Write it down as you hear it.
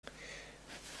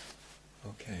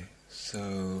Okay,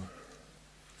 so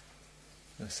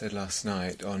I said last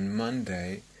night, on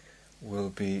Monday we'll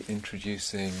be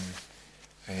introducing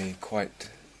a quite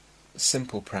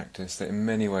simple practice that in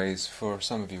many ways for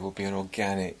some of you will be an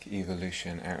organic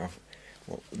evolution out of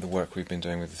the work we've been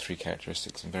doing with the three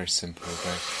characteristics, and very simple,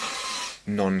 very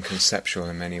non-conceptual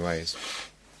in many ways.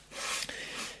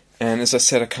 And as I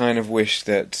said, I kind of wish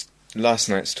that last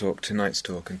night's talk, tonight's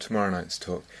talk and tomorrow night's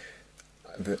talk,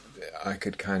 that I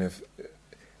could kind of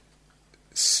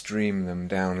stream them,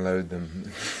 download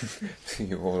them to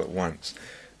you all at once.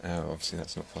 Obviously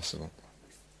that's not possible.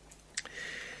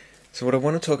 So what I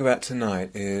want to talk about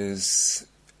tonight is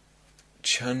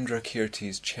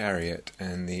Chandrakirti's Chariot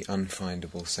and the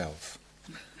Unfindable Self.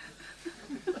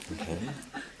 Okay.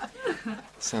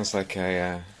 Sounds like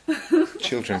a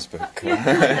children's book.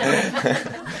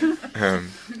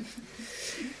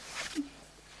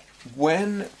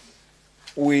 When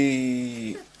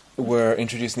we were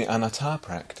introducing the anatta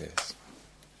practice,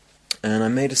 and I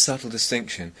made a subtle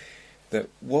distinction that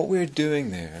what we're doing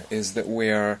there is that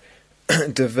we are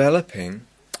developing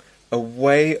a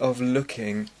way of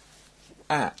looking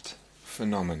at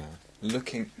phenomena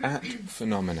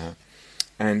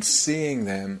and seeing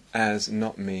them as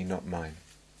not me, not mine.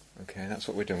 Okay, that's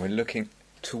what we're doing. We're looking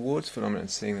towards phenomena and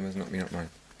seeing them as not me, not mine.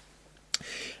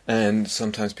 And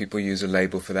sometimes people use a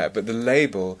label for that, but the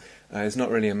label is not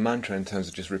really a mantra in terms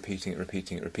of just repeating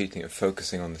it,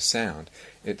 focusing on the sound.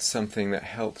 It's something that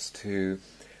helps to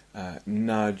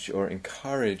nudge or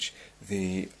encourage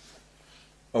the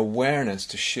awareness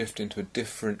to shift into a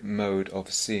different mode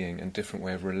of seeing and different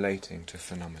way of relating to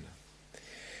phenomena.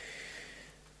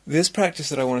 This practice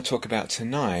that I want to talk about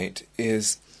tonight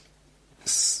is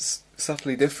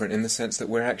subtly different in the sense that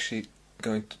we're actually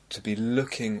going to be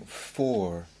looking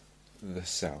for the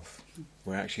self.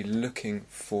 We're actually looking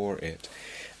for it.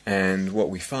 And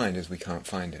what we find is we can't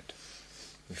find it.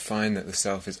 We find that the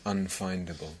self is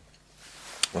unfindable.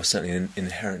 Or certainly an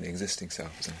inherently existing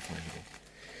self is unfindable.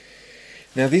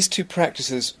 Now these two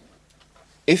practices,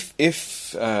 if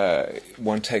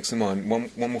one takes them on,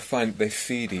 one will find they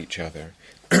feed each other.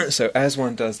 So as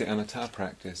one does the anatta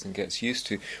practice and gets used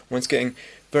to, one's getting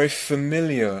very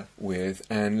familiar with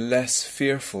and less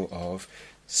fearful of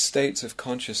states of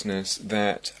consciousness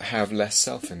that have less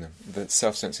self in them. The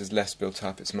self-sense is less built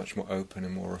up, it's much more open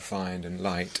and more refined and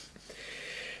light.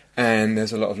 And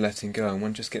there's a lot of letting go, and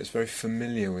one just gets very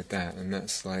familiar with that, and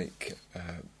that's like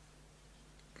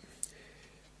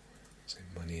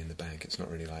money in the bank. It's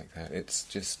not really like that. It's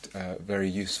just very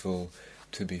useful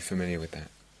to be familiar with that.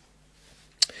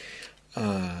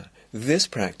 This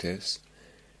practice,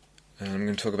 I'm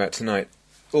going to talk about tonight,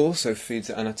 also feeds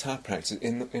the anatta practice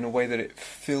in a way that it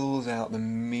fills out the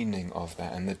meaning of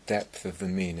that and the depth of the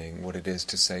meaning, what it is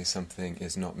to say something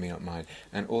is not me, not mine,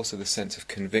 and also the sense of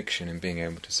conviction in being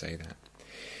able to say that.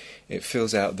 It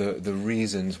fills out the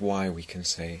reasons why we can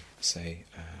say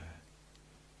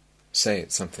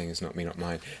it, something is not me, not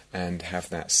mine, and have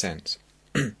that sense.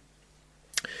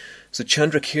 So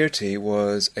Chandrakirti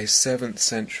was a 7th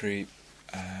century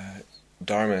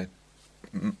Dharma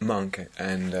monk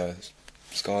and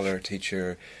scholar,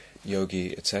 teacher,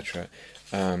 yogi, etc.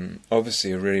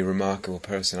 Obviously a really remarkable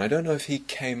person. I don't know if he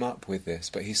came up with this,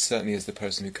 but he certainly is the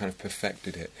person who kind of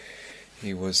perfected it.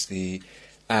 He was the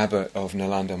abbot of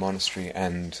Nalanda Monastery,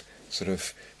 and sort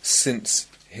of since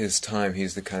his time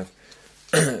he's the kind of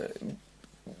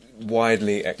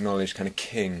widely acknowledged kind of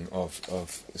king of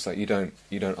it's like you don't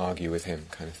argue with him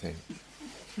kind of thing.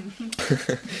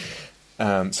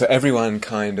 So everyone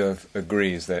kind of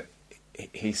agrees that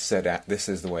he said that this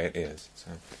is the way it is.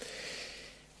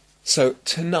 So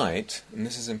tonight, and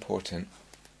this is important,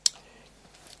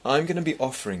 I'm going to be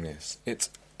offering this. It's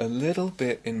a little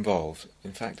bit involved.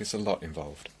 In fact, it's a lot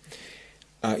involved.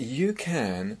 You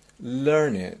can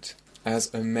learn it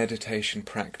as a meditation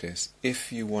practice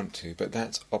if you want to, but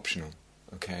that's optional.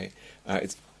 Okay,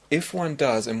 it's if one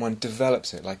does and one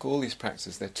develops it, like all these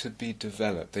practices, they're to be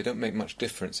developed. They don't make much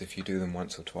difference if you do them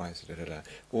once or twice,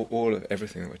 or all of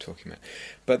everything that we're talking about.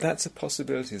 But that's a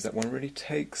possibility, is that one really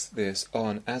takes this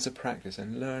on as a practice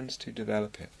and learns to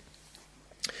develop it.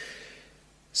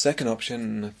 Second option,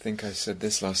 and I think I said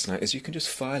this last night, is you can just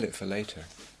file it for later.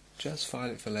 Just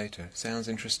file it for later. Sounds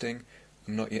interesting.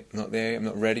 I'm not there. I'm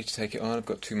not ready to take it on. I've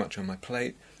got too much on my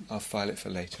plate. I'll file it for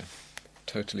later.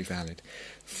 Totally valid.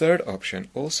 Third option,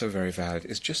 also very valid,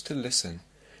 is just to listen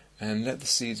and let the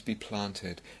seeds be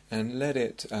planted and let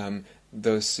it,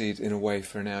 those seeds in a way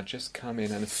for now, just come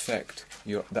in and affect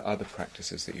the other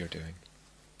practices that you're doing.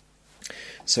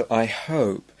 So I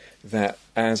hope that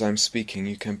as I'm speaking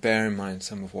you can bear in mind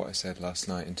some of what I said last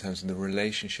night in terms of the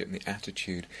relationship and the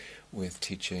attitude with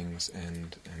teachings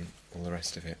and all the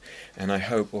rest of it. And I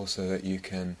hope also that you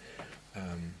can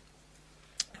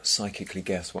psychically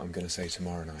guess what I'm going to say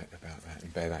tomorrow night about that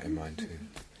and bear that in mind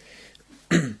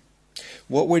too.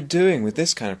 What we're doing with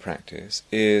this kind of practice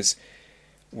is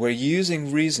we're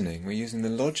using reasoning, we're using the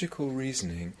logical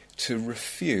reasoning to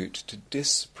refute, to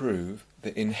disprove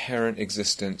the inherent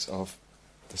existence of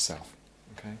the self.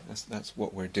 Okay, that's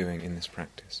what we're doing in this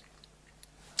practice.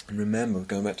 And remember,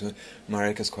 going back to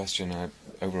Marika's question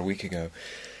over a week ago,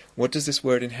 what does this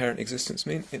word inherent existence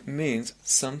mean? It means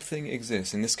something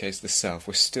exists, in this case the self.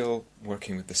 We're still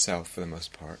working with the self for the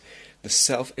most part. The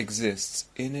self exists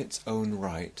in its own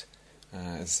right,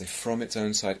 as I say, from its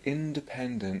own side,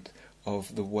 independent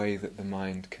of the way that the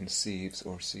mind conceives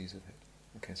or sees of it.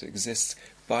 Okay, so it exists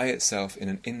by itself in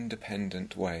an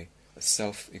independent way, a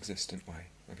self-existent way.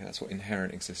 Okay, that's what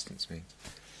inherent existence means.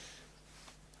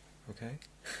 Okay?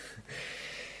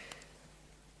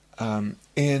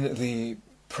 In the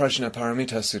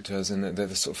Prajnaparamita Suttas and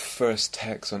the sort of first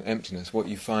text on emptiness, what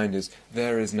you find is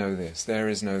there is no this, there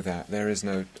is no that, there is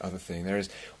no other thing.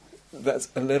 That's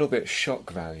a little bit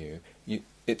shock value.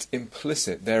 It's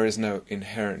implicit. There is no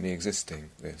inherently existing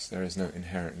this. There is no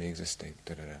inherently existing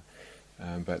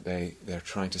but they're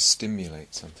trying to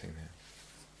stimulate something there.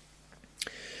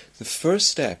 The first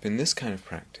step in this kind of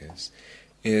practice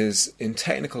is, in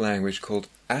technical language, called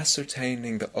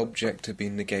ascertaining the object to be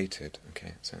negated. Okay,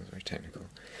 it sounds very technical.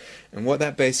 And what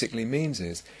that basically means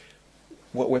is,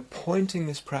 what we're pointing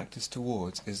this practice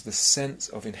towards is the sense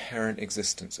of inherent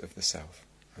existence of the self.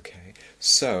 Okay,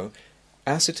 so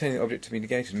ascertaining the object to be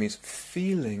negated means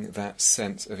feeling that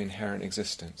sense of inherent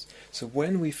existence. So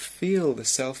when we feel the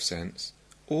self-sense,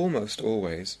 almost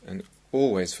always, and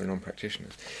always for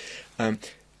non-practitioners,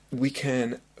 we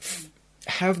can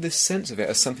have this sense of it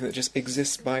as something that just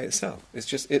exists by itself. It's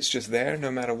just there,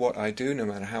 no matter what I do, no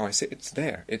matter how I sit, it's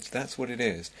there. That's what it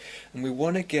is. And we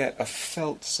want to get a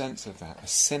felt sense of that. I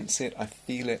sense it, I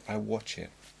feel it, I watch it.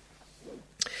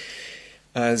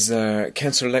 As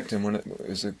Kensor Lecton,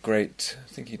 was a great, I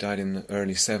think he died in the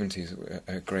early 70s,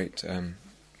 a great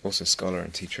also scholar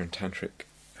and teacher and tantric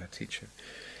teacher.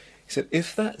 He said,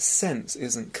 if that sense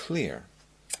isn't clear,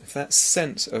 if that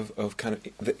sense of kind of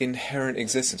the inherent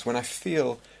existence, when I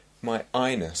feel my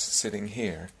I-ness sitting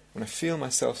here, when I feel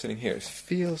myself sitting here, it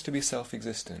feels to be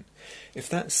self-existent. If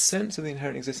that sense of the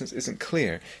inherent existence isn't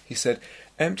clear, he said,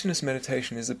 emptiness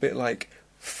meditation is a bit like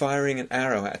firing an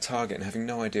arrow at a target and having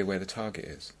no idea where the target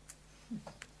is.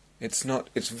 It's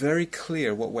very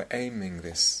clear what we're aiming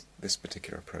this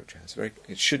particular approach at.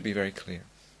 It should be very clear.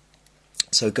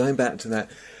 So going back to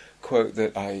that quote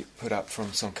that I put up from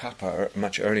Tsongkhapa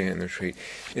much earlier in the retreat,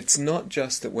 it's not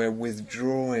just that we're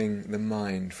withdrawing the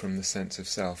mind from the sense of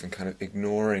self and kind of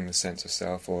ignoring the sense of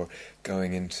self or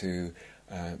going into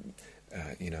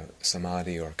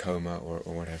samadhi or coma or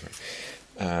whatever.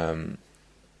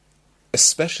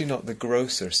 Especially not the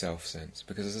grosser self-sense,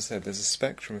 because as I said, there's a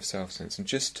spectrum of self-sense, and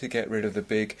just to get rid of the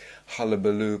big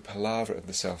hullabaloo palaver of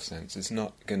the self-sense is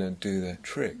not going to do the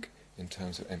trick in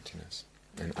terms of emptiness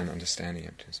and understanding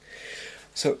emptiness.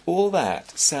 So all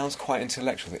that sounds quite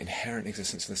intellectual, the inherent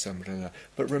existence of the self, blah, blah, blah.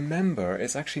 But remember,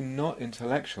 it's actually not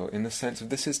intellectual in the sense of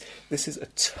this is a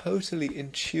totally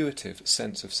intuitive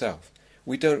sense of self.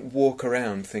 We don't walk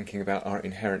around thinking about our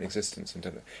inherent existence,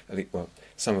 well,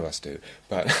 some of us do,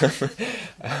 but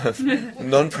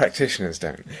non-practitioners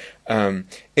don't.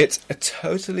 It's a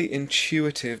totally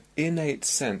intuitive, innate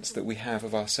sense that we have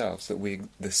of ourselves, that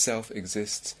the self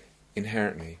exists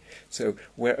inherently. So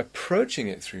we're approaching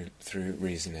it through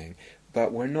reasoning,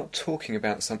 but we're not talking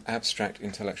about some abstract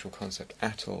intellectual concept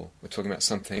at all. We're talking about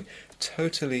something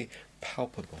totally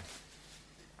palpable.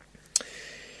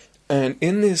 And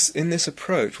in this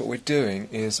approach, what we're doing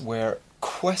is we're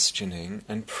questioning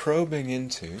and probing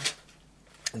into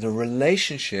the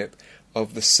relationship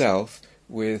of the self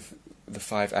with the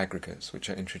five aggregates, which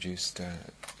I introduced, I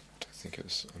think it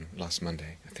was on last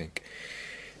Monday, I think.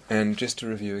 And just to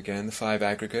review again, the five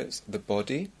aggregates: the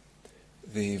body,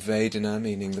 the Vedana,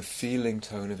 meaning the feeling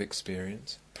tone of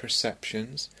experience,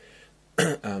 perceptions,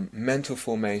 mental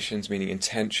formations, meaning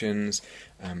intentions,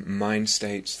 mind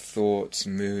states, thoughts,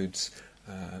 moods,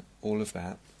 all of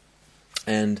that,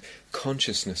 and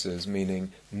consciousnesses,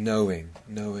 meaning knowing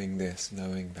this,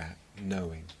 knowing that,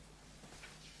 knowing.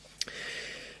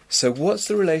 So what's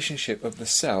the relationship of the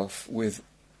self with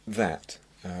that,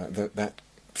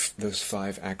 those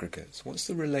five aggregates? What's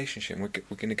the relationship? We're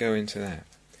going to go into that.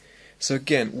 So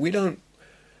again, we don't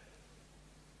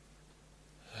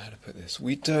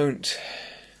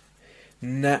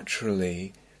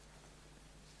naturally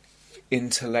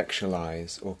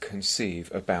intellectualize or conceive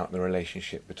about the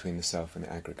relationship between the self and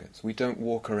the aggregates. We don't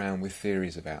walk around with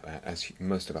theories about that, as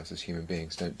most of us as human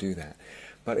beings don't do that.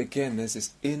 But again, there's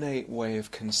this innate way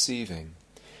of conceiving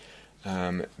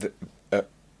of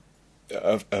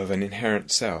an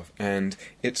inherent self, and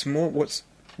it's more what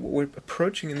we're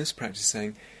approaching in this practice,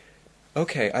 saying,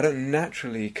 okay, I don't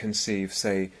naturally conceive,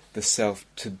 say, the self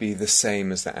to be the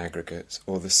same as the aggregates,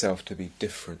 or the self to be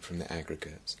different from the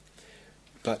aggregates.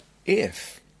 But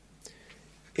if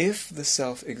the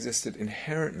self existed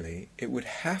inherently, it would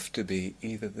have to be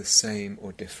either the same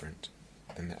or different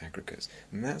than the aggregates.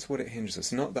 And that's what it hinges on.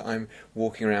 It's not that I'm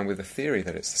walking around with a theory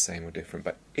that it's the same or different,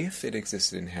 but if it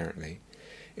existed inherently,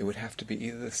 it would have to be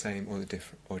either the same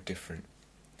or different.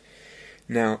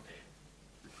 Now,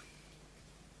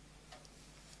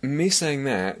 me saying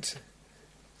that,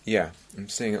 yeah, I'm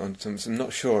seeing it on some. I'm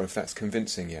not sure if that's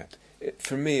convincing yet.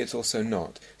 For me, it's also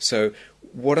not. So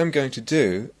what I'm going to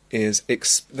do is,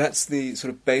 that's the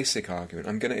sort of basic argument.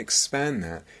 I'm going to expand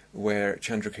that where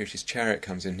Chandrakirti's Chariot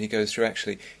comes in. He goes through,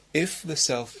 actually, if the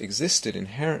self existed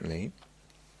inherently,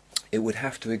 it would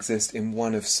have to exist in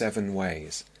one of 7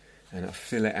 ways. And I'll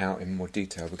fill it out in more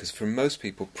detail, because for most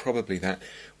people, probably that,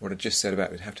 what I just said about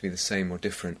it would have to be the same or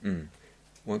different,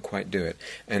 won't quite do it.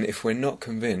 And if we're not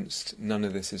convinced, none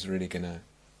of this is really going to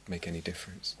make any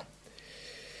difference.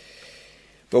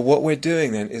 But what we're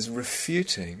doing then is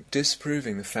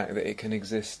disproving the fact that it can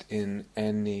exist in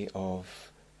any of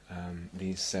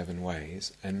these 7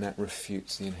 ways, and that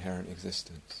refutes the inherent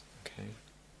existence. Okay?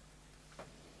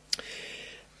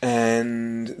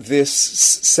 And this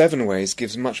 7 ways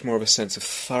gives much more of a sense of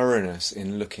thoroughness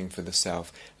in looking for the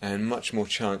self, and much more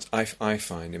chance, I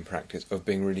find in practice, of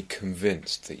being really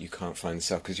convinced that you can't find the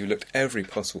self, because you looked every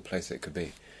possible place it could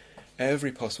be.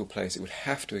 Every possible place it would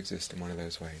have to exist in one of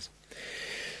those ways.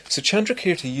 So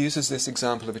Chandrakirti uses this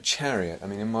example of a chariot. I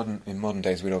mean, in modern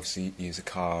days we'd obviously use a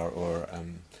car or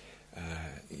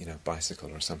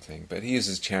bicycle or something, but he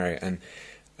uses a chariot, and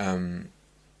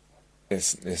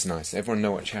it's nice. Everyone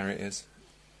know what chariot is?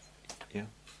 Yeah,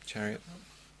 chariot.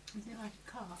 Is it like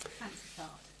a cart, a fancy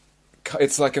cart?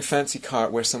 It's like a fancy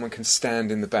cart where someone can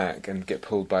stand in the back and get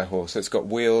pulled by a horse. So it's got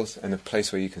wheels and a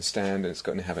place where you can stand, and it's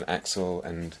got to have an axle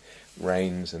and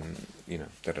reins and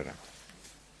da-da-da.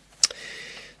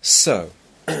 So,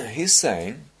 he's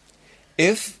saying,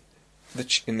 if,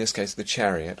 in this case, the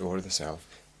chariot, or the self,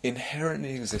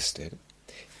 inherently existed,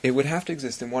 it would have to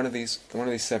exist in one of these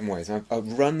 7 ways. I'll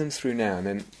run them through now, and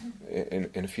then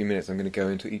in a few minutes I'm going to go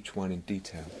into each one in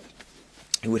detail.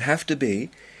 It would have to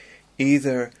be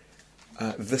either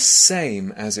the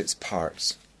same as its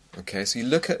parts. Okay, so you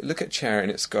look at chariot,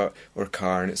 and it's got, or a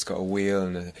car, and it's got a wheel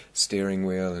and a steering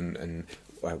wheel and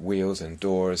wheels and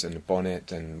doors and a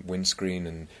bonnet and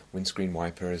windscreen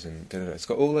wipers and da-da-da. It's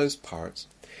got all those parts.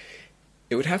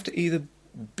 It would have to either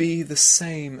be the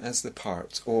same as the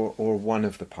parts, or one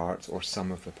of the parts, or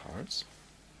some of the parts.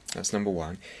 That's number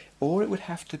 1. Or it would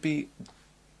have to be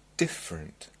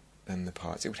different than the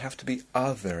parts. It would have to be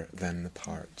other than the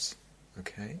parts.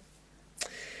 Okay?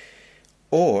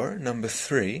 Or, number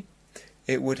 3,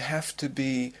 it would have to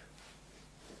be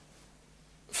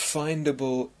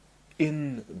findable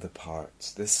in the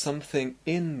parts. There's something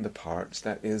in the parts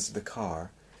that is the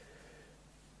car.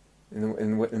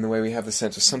 In the way we have the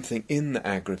sense of something in the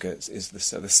aggregates is the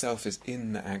self is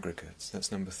in the aggregates.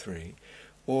 That's number 3.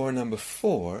 Or number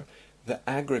 4, the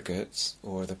aggregates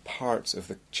or the parts of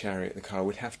the chariot, the car,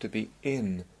 would have to be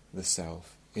in the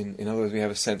self. In other words, we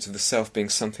have a sense of the self being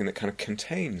something that kind of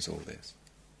contains all this.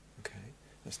 Okay,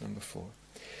 that's number 4.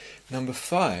 Number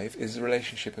 5 is the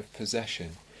relationship of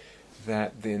possession,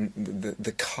 that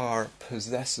the car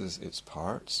possesses its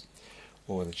parts,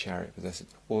 or the chariot possesses,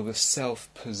 or the self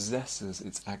possesses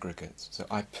its aggregates. So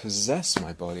I possess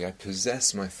my body, I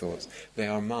possess my thoughts, they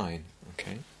are mine.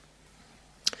 Okay.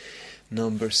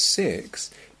 Number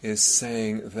 6 is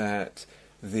saying that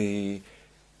the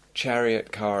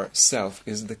chariot car self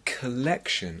is the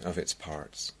collection of its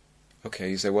parts. Okay,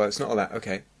 you say, well, it's not all that.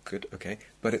 Okay, good, okay.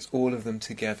 But it's all of them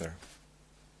together.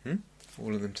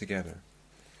 All of them together.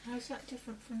 How is that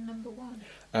different from number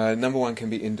 1? Number 1 can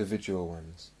be individual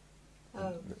ones.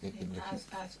 Oh,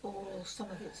 as all or some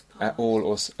of its parts. All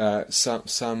or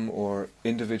some or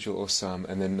individual or some,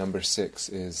 and then number 6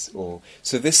 is all.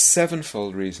 So this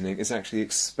 7-fold reasoning is actually the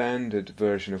expanded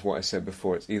version of what I said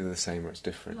before. It's either the same or it's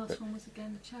different. The last one was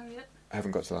again the chariot? I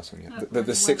haven't got to the last one yet. No,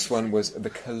 The 6th one was the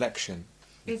collection.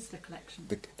 Is the collection.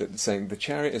 Saying the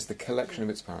chariot is the collection of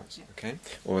its parts, okay?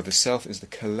 Or the self is the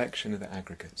collection of the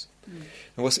aggregates. And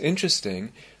what's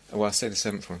interesting, well, I'll say the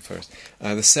 7th one first.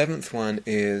 The 7th one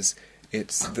is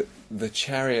It's the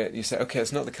chariot. You say, okay,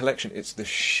 it's not the collection, it's the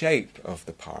shape of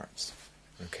the parts.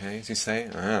 Okay, so you say,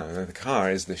 the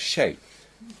car is the shape.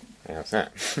 How's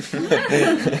that?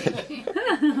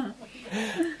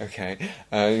 Okay.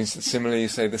 Similarly, you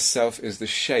say the self is the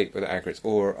shape of the aggregates,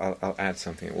 or I'll add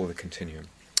something, or the continuum.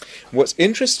 What's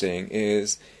interesting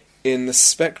is, in the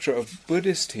spectra of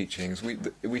Buddhist teachings,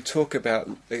 we talk about,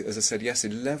 as I said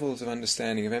yesterday, levels of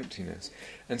understanding of emptiness,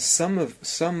 and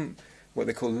some what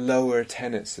they call lower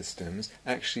tenet systems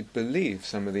actually believe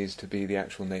some of these to be the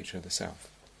actual nature of the self.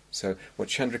 So what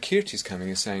Chandrakirti is coming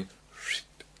is saying,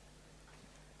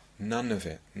 none of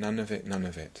it, none of it, none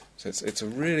of it. So it's a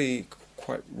really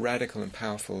quite radical and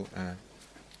powerful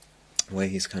way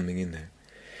he's coming in there.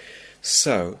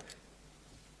 So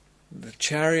the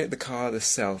chariot, the car, the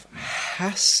self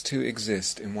has to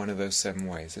exist in one of those 7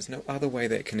 ways. There's no other way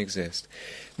that it can exist.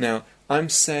 Now, I'm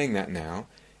saying that now.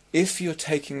 If you're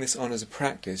taking this on as a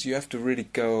practice, you have to really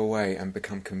go away and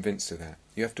become convinced of that.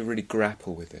 You have to really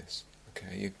grapple with this.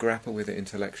 Okay, you grapple with it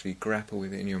intellectually, grapple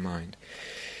with it in your mind.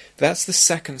 That's the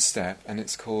second step, and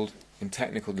it's called, in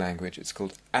technical language, it's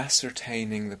called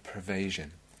ascertaining the pervasion,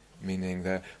 meaning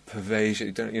the pervasion.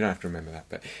 You don't have to remember that,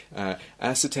 but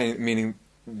ascertaining meaning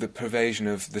the pervasion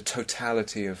of the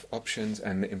totality of options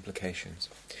and the implications.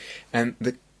 And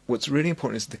what's really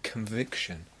important is the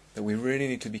conviction, that we really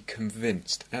need to be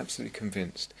convinced, absolutely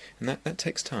convinced. And that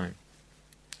takes time.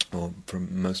 Or for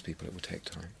most people it will take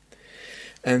time.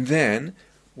 And then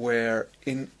we're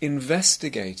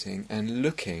investigating and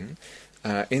looking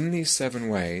in these 7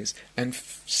 ways and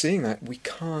seeing that we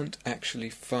can't actually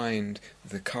find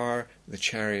the car, the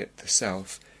chariot, the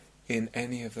self in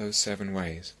any of those 7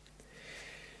 ways.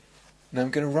 Now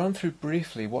I'm going to run through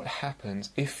briefly what happens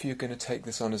if you're going to take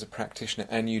this on as a practitioner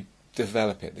and you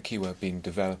develop it, the key word being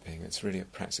developing. It's really a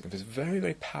practice. It's a very,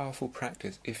 very powerful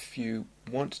practice if you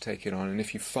want to take it on and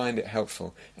if you find it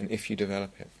helpful and if you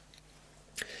develop it.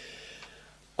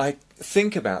 I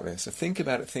think about this, I think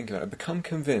about it, become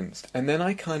convinced, and then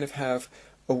I kind of have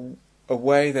a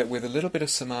way that with a little bit of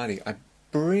samadhi, I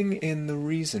bring in the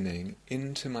reasoning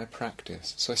into my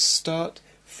practice. So I start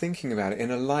thinking about it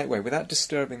in a light way, without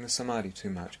disturbing the samadhi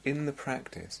too much, in the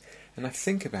practice. And I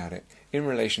think about it in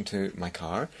relation to my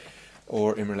car,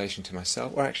 or in relation to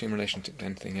myself, or actually in relation to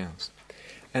anything else.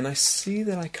 And I see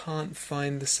that I can't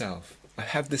find the self. I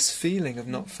have this feeling of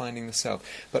not finding the self.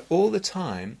 But all the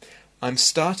time, I'm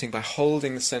starting by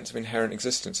holding the sense of inherent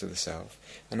existence of the self,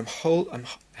 and I'm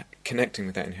connecting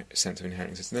with that sense of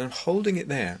inherent existence. Then I'm holding it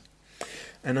there,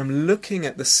 and I'm looking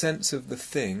at the sense of the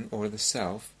thing, or the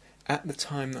self, at the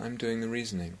time that I'm doing the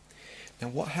reasoning. Now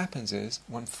what happens is,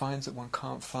 one finds that one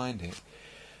can't find it,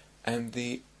 and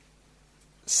the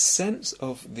sense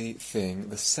of the thing,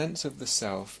 the sense of the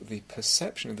self, the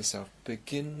perception of the self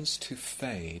begins to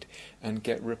fade and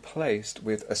get replaced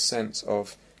with a sense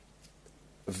of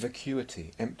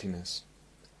vacuity, emptiness,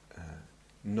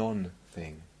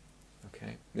 non-thing.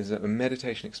 Okay? There's a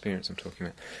meditation experience I'm talking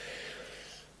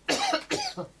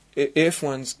about. If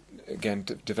one's, again,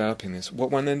 developing this,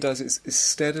 what one then does is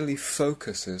steadily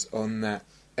focuses on that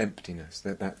emptiness,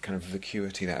 that kind of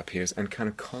vacuity that appears, and kind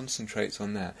of concentrates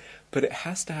on that. But it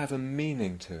has to have a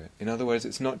meaning to it. In other words,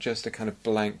 it's not just a kind of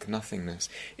blank nothingness.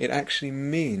 It actually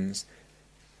means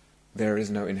there is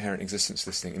no inherent existence to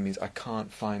this thing. It means I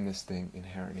can't find this thing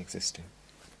inherently existing.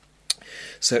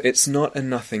 So it's not a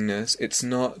nothingness. It's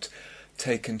not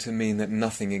taken to mean that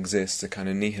nothing exists, a kind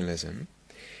of nihilism.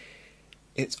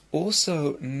 It's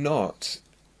also not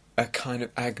a kind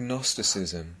of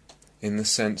agnosticism, in the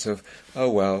sense of, oh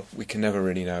well, we can never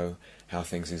really know how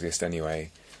things exist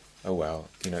anyway. Oh well,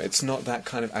 it's not that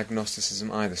kind of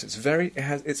agnosticism either. So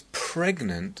it's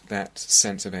pregnant, that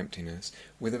sense of emptiness,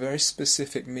 with a very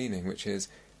specific meaning, which is,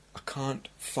 I can't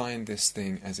find this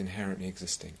thing as inherently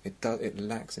existing. It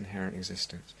lacks inherent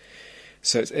existence.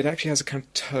 So it actually has a kind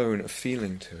of tone, a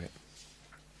feeling to it.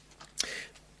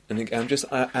 And I'm just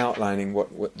outlining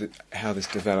how this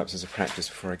develops as a practice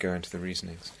before I go into the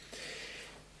reasonings.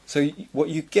 So what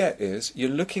you get is, you're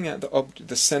looking at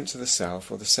the sense of the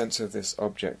self, or the sense of this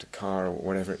object, a car, or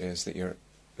whatever it is that you're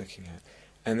looking at.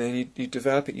 And then you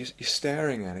develop it, you're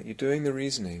staring at it, you're doing the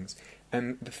reasonings,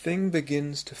 and the thing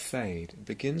begins to fade.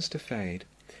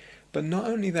 But not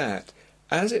only that,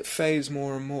 as it fades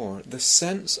more and more, the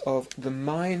sense of the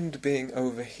mind being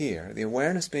over here, the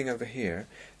awareness being over here,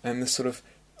 and the sort of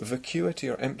vacuity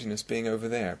or emptiness being over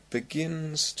there, they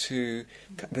begin to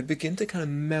kind of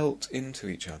melt into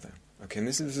each other. Okay, and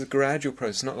this is a gradual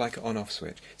process, not like an on-off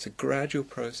switch. It's a gradual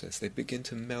process. They begin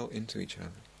to melt into each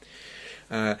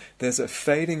other. There's a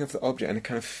fading of the object, and a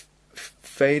kind of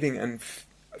fading and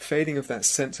fading of that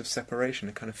sense of separation,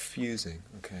 a kind of fusing,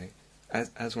 okay,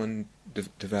 as one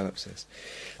develops this.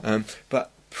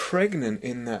 But pregnant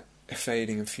in that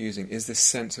fading and fusing is this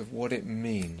sense of what it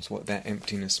means, what that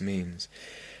emptiness means.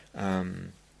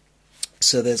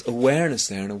 So there's awareness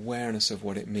there, an awareness of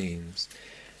what it means.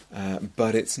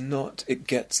 But it's not,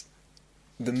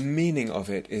 the meaning of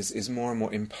it is more and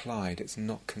more implied. It's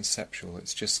not conceptual.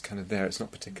 It's just kind of there. It's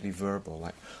not particularly verbal,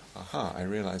 like, aha, I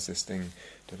realise this thing,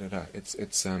 da-da-da.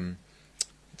 It's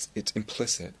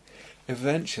implicit.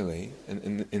 Eventually,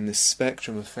 in the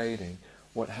spectrum of fading,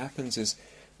 what happens is,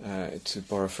 to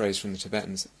borrow a phrase from the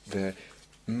Tibetans, the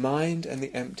mind and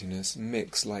the emptiness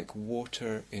mix like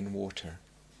water in water.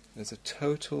 There's a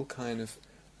total kind of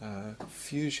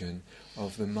fusion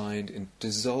of the mind, in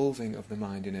dissolving of the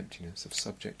mind in emptiness, of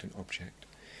subject and object.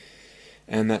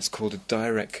 And that's called a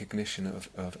direct cognition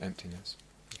of emptiness.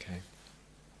 Okay,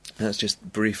 and that's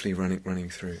just briefly running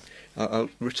through. I'll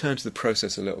return to the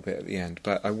process a little bit at the end,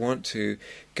 but I want to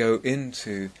go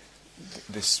into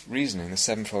this reasoning, the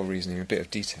sevenfold reasoning, in a bit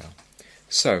of detail.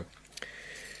 So,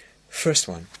 first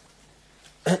one.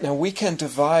 Now we can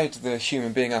divide the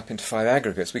human being up into 5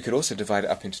 aggregates. We could also divide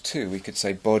it up into 2. We could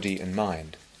say body and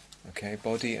mind. Okay,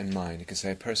 body and mind. You could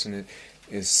say a person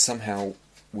is somehow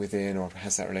within or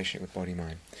has that relationship with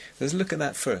body-mind. Let's look at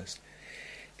that first.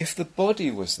 If the body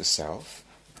was the self,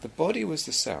 so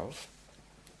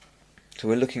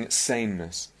we're looking at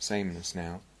sameness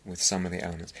now with some of the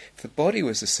elements. If the body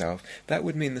was the self, that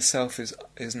would mean the self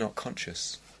is not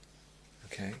conscious.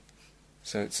 Okay,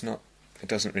 so it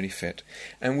doesn't really fit.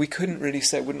 And we couldn't really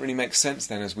say, it wouldn't really make sense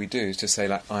then, as we do, to say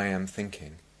like, I am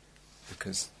thinking,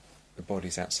 because the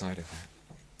body's outside of that.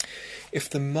 If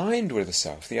the mind were the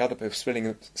self, the other, splitting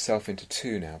itself into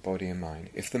 2 now, body and mind,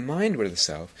 if the mind were the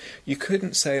self, you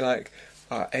couldn't say like,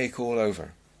 ache all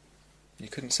over. You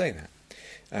couldn't say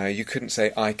that. You couldn't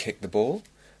say, I kicked the ball.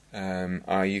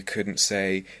 You couldn't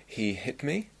say, he hit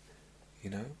me,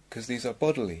 because these are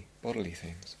bodily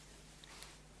things.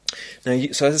 Now,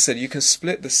 so as I said, you can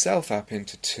split the self up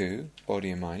into 2, body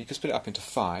and mind. You can split it up into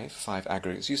 5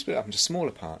 aggregates. You split it up into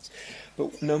smaller parts.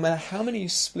 But no matter how many you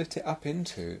split it up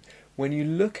into, when you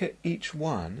look at each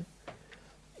one,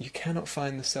 you cannot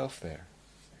find the self there.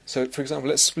 So, for example,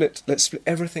 let's split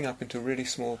everything up into really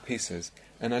small pieces,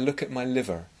 and I look at my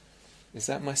liver. Is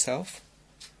that myself?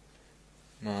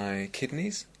 My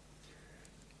kidneys?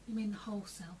 You mean the whole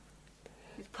self?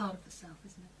 It's part of the self,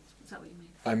 isn't it? Is that what you mean?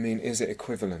 I mean, is it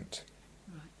equivalent?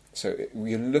 Right. So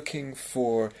you're looking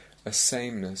for a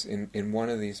sameness in one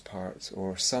of these parts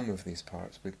or some of these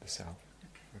parts with the self.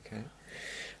 Okay.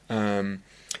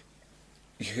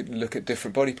 You could look at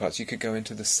different body parts. You could go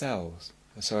into the cells.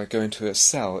 So I go into a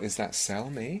cell. Is that cell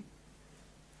me?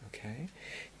 Okay.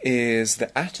 Is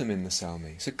the atom in the cell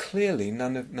me? So clearly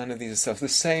none of these are selves. The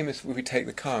same as if we take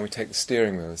the car and we take the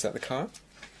steering wheel. Is that the car?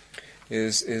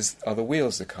 Are the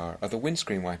wheels the car? Are the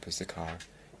windscreen wipers the car?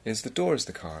 Is the doors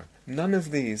the car? None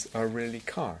of these are really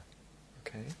car.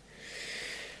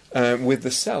 Okay. With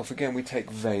the self, again, we take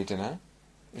Vedana.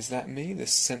 Is that me?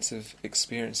 This sense of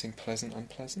experiencing pleasant,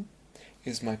 unpleasant?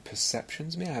 Is my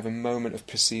perceptions me? I have a moment of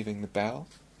perceiving the bell,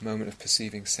 a moment of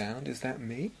perceiving sound. Is that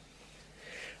me?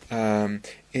 Are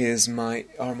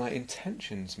my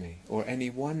intentions me, or any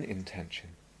one intention?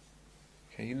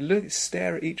 Okay, you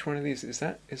stare at each one of these. Is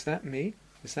that me?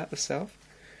 Is that the self?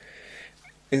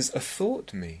 Is a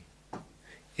thought me?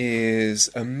 Is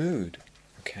a mood?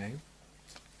 Okay,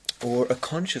 or a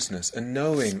consciousness, a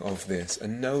knowing of this, a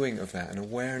knowing of that, an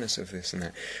awareness of this and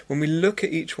that. When we look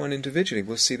at each one individually,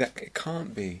 we'll see that it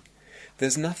can't be.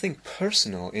 There's nothing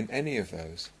personal in any of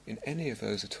those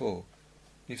at all.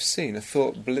 You've seen a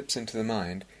thought blips into the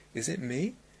mind. Is it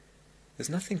me? There's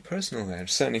nothing personal there.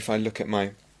 Certainly if I look at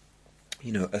my,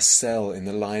 a cell in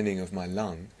the lining of my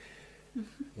lung,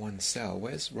 one cell,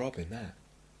 where's Rob in that?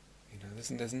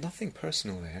 There's nothing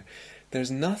personal there.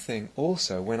 There's nothing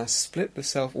also, when I split the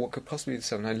self, what could possibly be the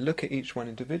self, and I look at each one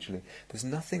individually, there's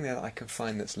nothing there that I can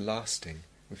find that's lasting.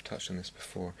 We've touched on this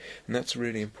before. And that's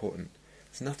really important.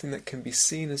 There's nothing that can be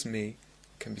seen as me,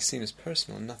 can be seen as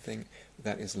personal, and nothing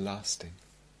that is lasting.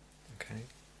 Okay?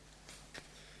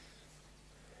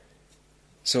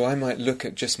 So I might look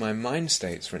at just my mind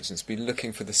states, for instance, be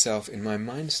looking for the self in my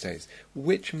mind states.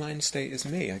 Which mind state is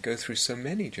me? I go through so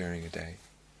many during a day.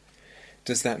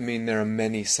 Does that mean there are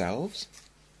many selves?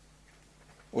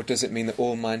 Or does it mean that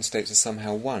all mind states are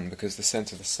somehow one, because the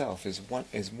sense of the self is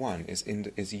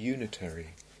unitary?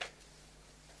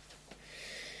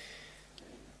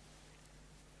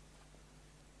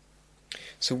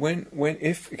 So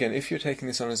if you're taking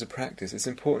this on as a practice, it's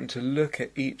important to look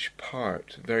at each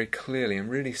part very clearly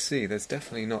and really see there's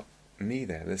definitely me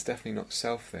there. There's definitely not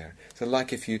self there. So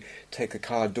like if you take the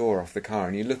car door off the car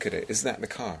and you look at it, is that the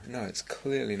car? No, it's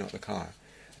clearly not the car.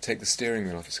 Take the steering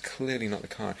wheel off, it's clearly not the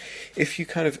car. If you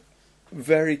kind of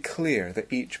very clear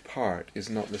that each part is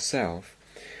not the self,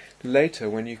 later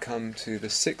when you come to the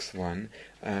sixth one,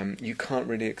 you can't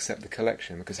really accept the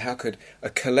collection, because how could a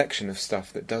collection of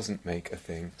stuff that doesn't make a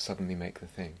thing suddenly make the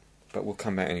thing? But we'll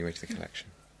come back anyway to the collection.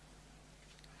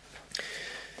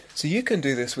 So you can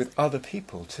do this with other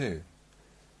people too.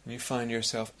 You find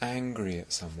yourself angry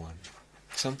at someone.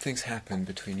 Something's happened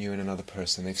between you and another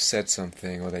person. They've said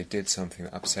something or they did something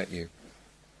that upset you.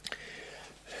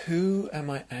 Who am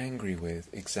I angry with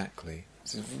exactly?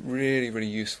 This is really, really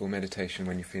useful meditation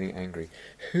when you're feeling angry.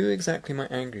 Who exactly am I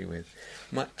angry with?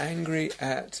 Am I angry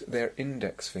at their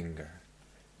index finger?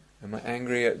 Am I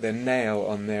angry at their nail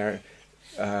on their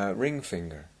ring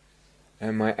finger?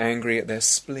 Am I angry at their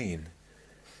spleen?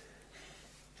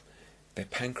 Their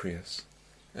pancreas?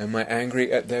 Am I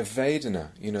angry at their Vedana?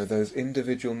 You know, those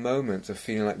individual moments of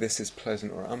feeling like this is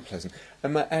pleasant or unpleasant.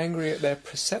 Am I angry at their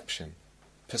perceptions,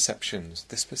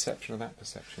 this perception or that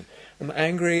perception? Am I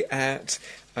angry at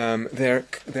their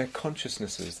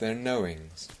consciousnesses, their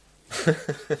knowings? You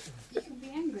can be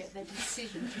angry at their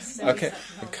decision to say okay,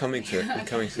 such I'm coming to it. I'm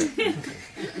coming to it.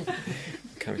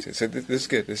 Coming to it. So this is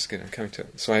good. This is good. I'm coming to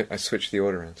it. So I switched the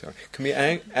order around. So can be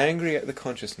angry at the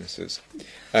consciousnesses.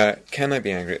 Can I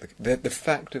be angry at the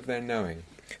fact of their knowing?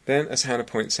 Then, as Hannah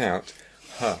points out,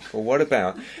 well, what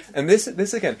about? And this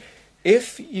again.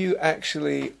 If you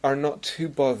actually are not too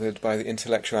bothered by the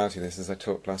intellectuality of this, as I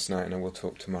talked last night and I will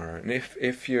talk tomorrow, and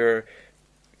if you're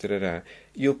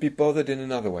you'll be bothered in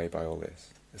another way by all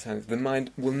this. The mind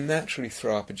will naturally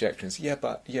throw up objections. Yeah,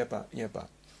 but.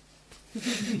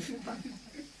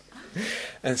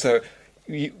 And so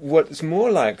what's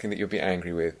more likely that you'll be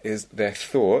angry with is their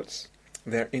thoughts,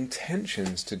 their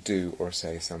intentions to do or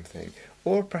say something,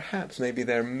 or perhaps maybe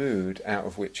their mood out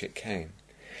of which it came.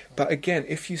 But again,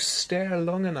 if you stare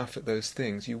long enough at those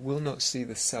things, you will not see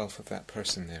the self of that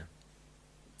person there.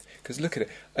 Because look at it,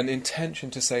 an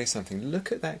intention to say something,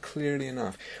 look at that clearly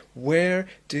enough. Where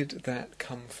did that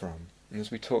come from? And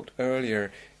as we talked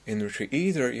earlier in the retreat,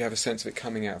 either you have a sense of it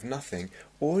coming out of nothing,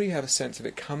 or you have a sense of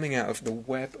it coming out of the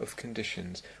web of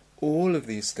conditions. All of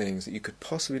these things that you could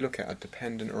possibly look at are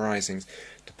dependent arisings,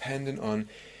 dependent on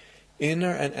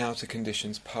inner and outer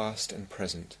conditions, past and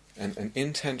present. And an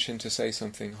intention to say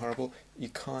something horrible, you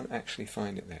can't actually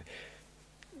find it there.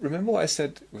 Remember what I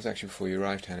said, it was actually before you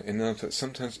arrived, Hannah, in the thought,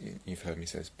 sometimes, you've heard me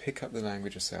say this, pick up the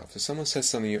language of self. So someone says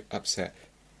something you're upset,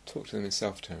 talk to them in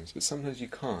self terms, but sometimes you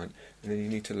can't, and then you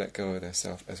need to let go of their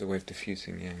self as a way of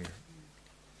diffusing the anger.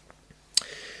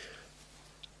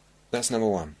 That's number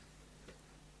one.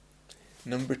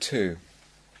 Number two,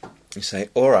 you say,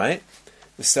 alright,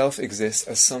 the self exists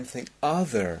as something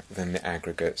other than the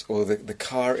aggregates, or the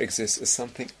car exists as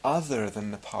something other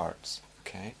than the parts.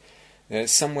 Okay?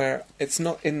 It's somewhere, it's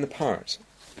not in the parts.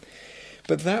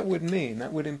 But that would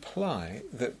imply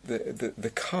that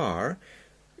the car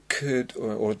could,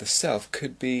 or the self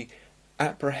could be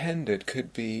apprehended,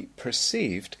 could be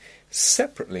perceived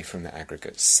separately from the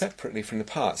aggregates, separately from the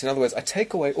parts. In other words, I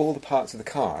take away all the parts of the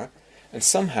car, and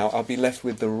somehow I'll be left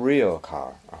with the real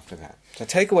car after that. So I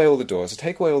take away all the doors, I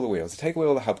take away all the wheels, I take away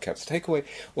all the hubcaps, I take away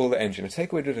all the engine, I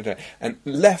take away and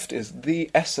left is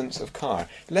the essence of car.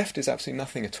 Left is absolutely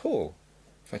nothing at all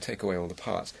if I take away all the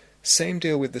parts. Same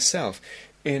deal with the self.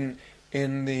 In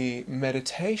the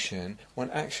meditation, one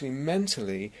actually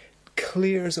mentally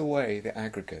clears away the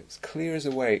aggregates, clears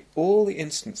away all the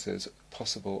instances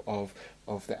possible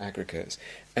of the aggregates,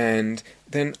 and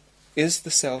then is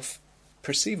the self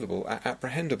perceivable,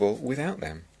 apprehendable without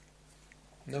them?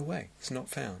 No way. It's not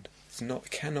found.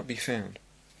 It cannot be found.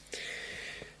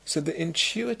 So the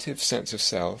intuitive sense of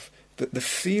self, the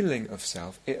feeling of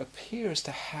self, it appears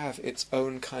to have its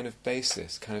own kind of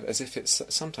basis, kind of as if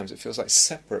sometimes it feels like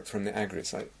separate from the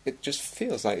aggregates. Like it just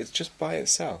feels like it's just by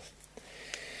itself.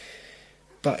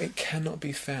 But it cannot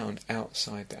be found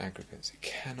outside the aggregates. It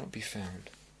cannot be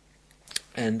found.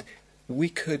 And we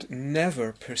could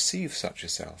never perceive such a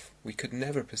self. We could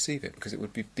never perceive it because it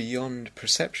would be beyond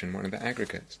perception, one of the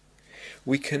aggregates.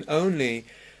 We can only,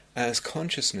 as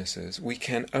consciousnesses, we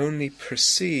can only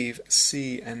perceive,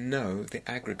 see and know the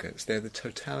aggregates. They're the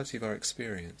totality of our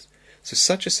experience. So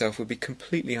such a self would be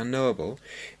completely unknowable.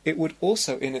 It would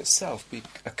also in itself be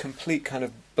a complete kind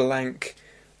of blank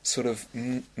sort of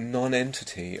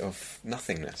non-entity of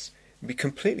nothingness. It would be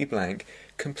completely blank,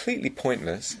 completely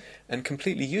pointless and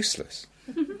completely useless,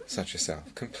 such a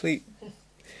self. Complete.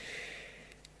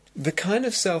 the kind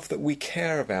of self that we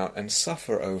care about and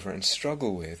suffer over and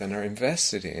struggle with and are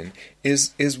invested in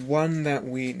is one that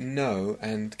we know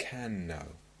and can know.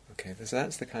 Okay, so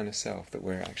that's the kind of self that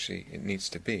it needs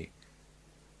to be.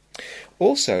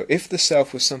 Also, if the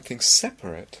self was something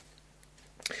separate,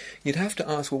 you'd have to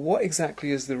ask, well, what exactly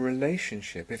is the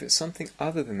relationship? If it's something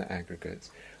other than the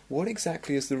aggregates, what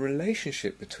exactly is the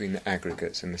relationship between the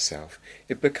aggregates and the self?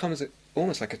 It becomes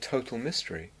almost like a total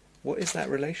mystery. What is that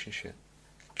relationship?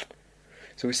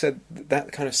 So we said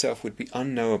that kind of self would be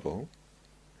unknowable,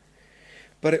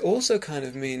 but it also kind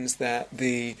of means that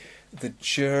the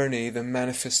journey, the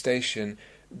manifestation,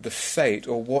 the fate,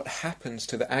 or what happens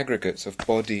to the aggregates of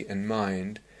body and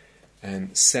mind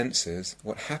and senses,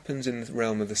 what happens in the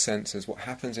realm of the senses, what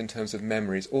happens in terms of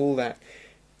memories, all that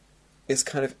is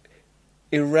kind of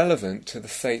irrelevant to the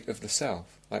fate of the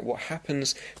self. Like what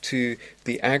happens to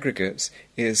the aggregates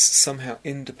is somehow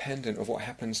independent of what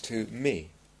happens to me.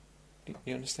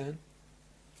 You understand?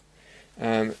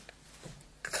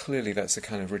 Clearly that's a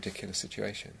kind of ridiculous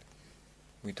situation.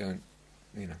 We don't,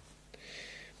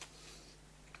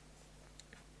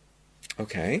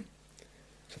 Okay.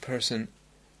 So a person,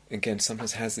 again,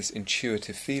 sometimes has this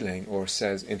intuitive feeling or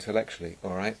says intellectually,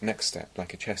 all right, next step,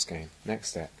 like a chess game, next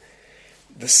step.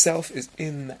 The self is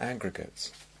in the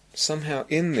aggregates. Somehow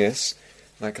in this,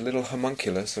 like a little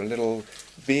homunculus or a little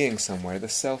being somewhere, the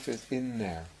self is in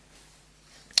there.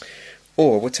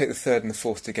 Or we'll take the third and the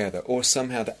fourth together. Or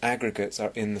somehow the aggregates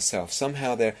are in the self.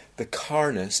 Somehow the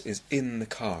carness is in the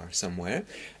car somewhere.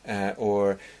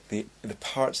 Or the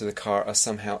parts of the car are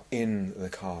somehow in the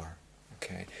car.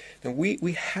 Okay. Now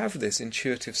we have this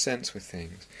intuitive sense with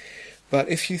things. But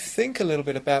if you think a little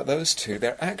bit about those two,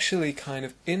 they're actually kind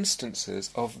of instances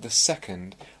of the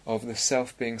second, of the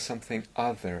self being something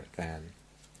other than.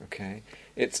 Okay?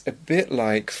 It's a bit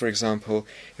like, for example,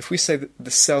 if we say that the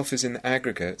self is in the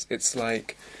aggregate, it's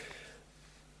like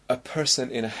a person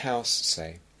in a house,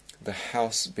 say. The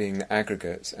house being the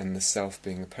aggregates and the self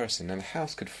being the person. Now the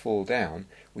house could fall down,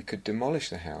 we could demolish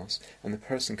the house, and the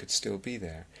person could still be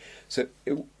there. So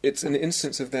it's an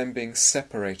instance of them being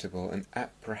separatable and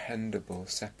apprehendable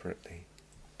separately.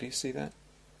 Do you see that?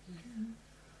 Mm-hmm.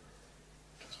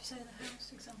 Could you say the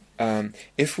house example?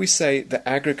 If we say the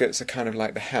aggregates are kind of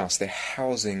like the house, they're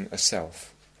housing a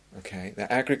self. Okay, the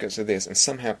aggregates are this, and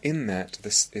somehow in that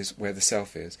this is where the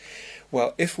self is.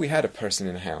 Well, if we had a person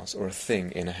in a house or a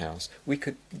thing in a house, we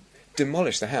could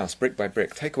demolish the house brick by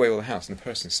brick, take away all the house, and the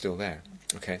person's still there.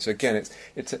 Okay, so again,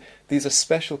 these are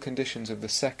special conditions of the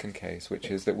second case,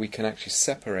 which is that we can actually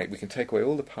separate. We can take away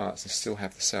all the parts and still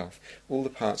have the self, all the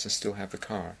parts and still have the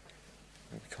car.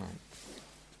 We can't.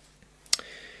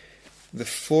 The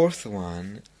fourth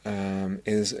one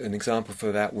is an example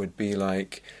for that would be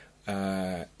like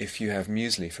if you have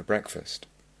muesli for breakfast,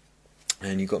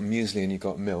 and you've got muesli and you've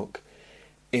got milk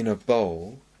in a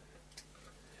bowl.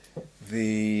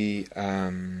 The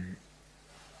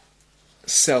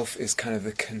self is kind of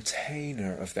the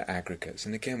container of the aggregates,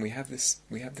 and again we have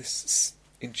this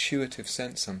intuitive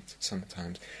sense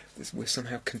sometimes. We're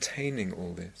somehow containing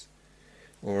all this,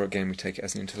 or again we take it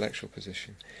as an intellectual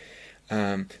position.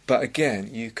 But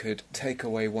again, you could take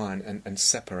away one and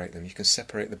separate them. You can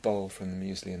separate the bowl from the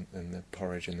muesli and the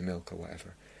porridge and the milk or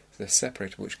whatever. So they're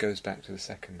separated, which goes back to the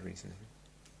second reasoning.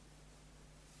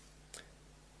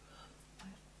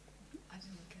 I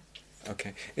didn't get it.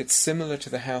 Okay, it's similar to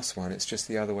the house one, it's just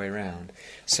the other way around.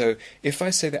 So if I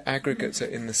say the aggregates are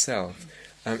in the self,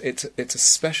 it's a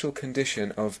special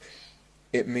condition of,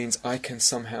 it means I can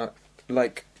somehow,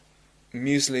 like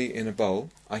muesli in a bowl,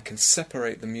 I can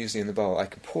separate the muesli in the bowl. I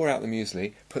can pour out the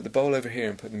muesli, put the bowl over here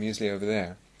and put the muesli over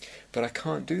there. But I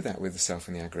can't do that with the self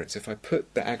and the aggregates. If I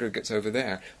put the aggregates over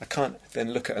there, I can't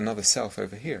then look at another self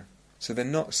over here. So they're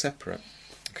not separate.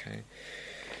 Okay.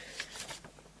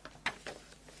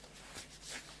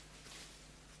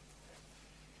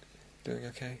 Doing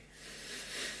okay?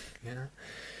 Yeah?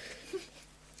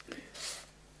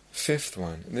 Fifth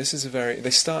one. This is they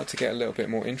start to get a little bit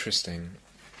more interesting.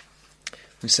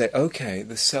 We say, okay,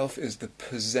 the self is the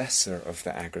possessor of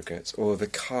the aggregates, or the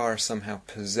car somehow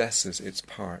possesses its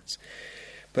parts.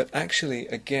 But actually,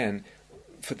 again,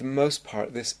 for the most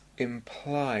part, this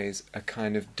implies a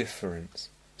kind of difference.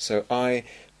 So I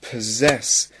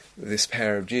possess this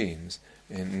pair of jeans,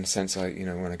 in the sense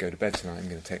when I go to bed tonight, I'm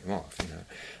going to take them off,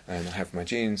 and I have my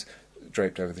jeans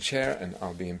draped over the chair, and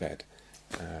I'll be in bed.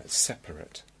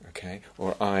 Separate, okay?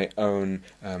 Or I own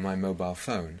my mobile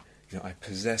phone. I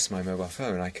possess my mobile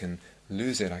phone, I can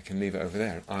lose it, I can leave it over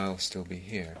there, and I'll still be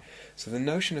here. So the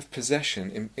notion of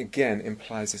possession, again,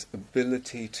 implies this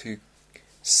ability to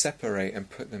separate and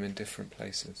put them in different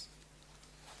places.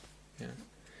 Yeah.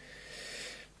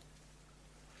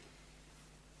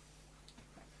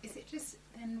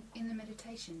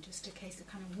 meditation just a case of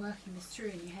kind of working this through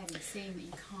in your head and seeing that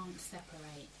you can't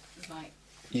separate, like...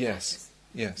 Yes,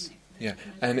 yes, yeah.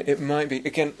 And it might be,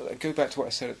 again, go back to what I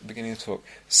said at the beginning of the talk.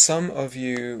 Some of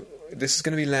you, this is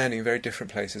going to be landing in very different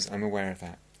places, I'm aware of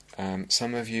that.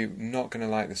 Some of you not going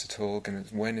to like this at all.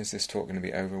 When is this talk going to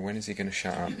be over? When is he going to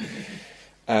shut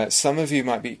up? Some of you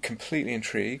might be completely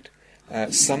intrigued.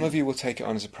 Some of you will take it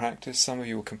on as a practice. Some of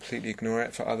you will completely ignore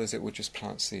it. For others, it will just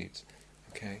plant seeds.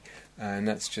 Okay, and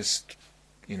that's just,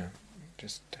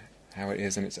 just how it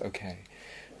is, and it's okay.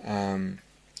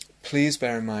 Please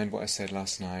bear in mind what I said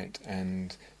last night,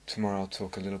 and tomorrow I'll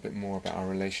talk a little bit more about our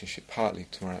relationship. Partly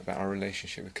tomorrow about our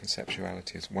relationship with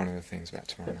conceptuality is one of the things about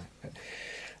tomorrow night.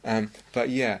 But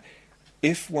yeah,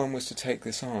 if one was to take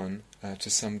this on to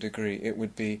some degree, it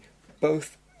would be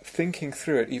both thinking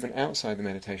through it even outside the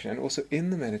meditation and also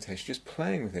in the meditation, just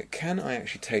playing with it. Can I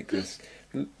actually take this,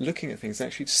 looking at things,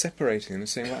 actually separating them and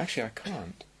saying, well, actually I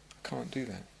can't do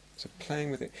that. So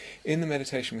playing with it in the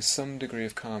meditation with some degree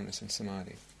of calmness and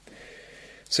samadhi.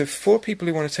 So for people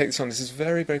who want to take this on, this is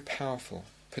very, very powerful,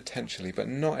 potentially, but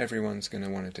not everyone's going to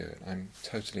want to do it. I'm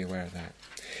totally aware of that.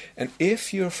 And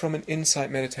if you're from an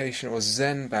insight meditation or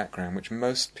Zen background, which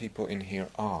most people in here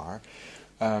are,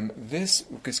 this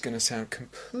is going to sound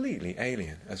completely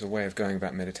alien as a way of going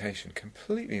about meditation.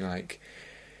 Completely like,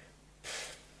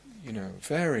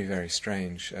 very, very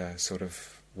strange sort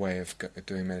of way of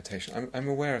doing meditation. I'm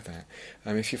aware of that.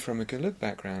 If you're from a Gelug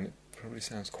background, it probably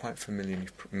sounds quite familiar. You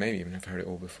maybe even have heard it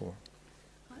all before.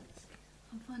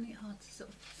 I'm finding it hard to sort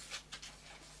of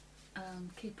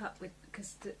keep up with,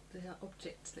 because the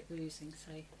objects that you're using,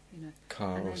 say,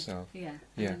 car or self. Yeah.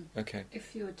 Okay.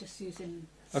 If you're just using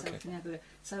self Okay. and ego,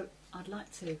 so I'd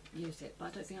like to use it, but I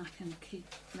don't think I can keep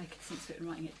making sense of it and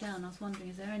writing it down. I was wondering,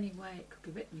 is there any way it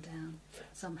could be written down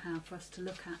somehow for us to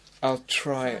look at? I'll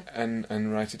try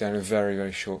and write it down in a very,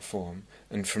 very short form,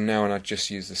 and from now on I'd just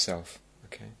use the self.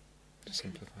 Okay. To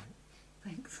simplify it.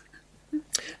 Thanks.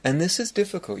 And this is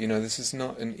difficult, this is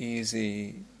not an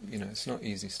easy, it's not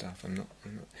easy stuff. I'm not.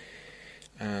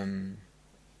 You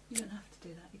don't have to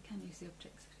do that. You can use the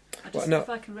objects. If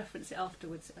I can reference it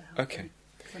afterwards, it'll help. Okay.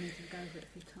 Because I need to go over it a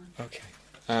few times. Okay.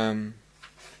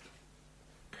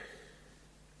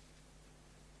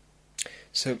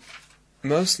 So,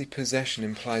 mostly possession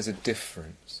implies a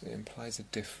difference. It implies a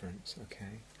difference,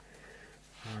 okay?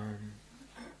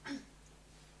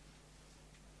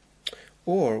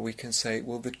 Or we can say,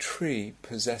 well, the tree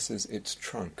possesses its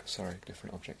trunk. Sorry,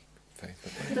 different object. Faith.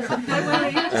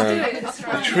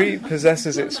 The tree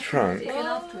possesses its trunk.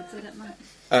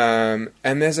 And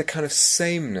there's a kind of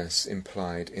sameness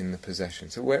implied in the possession.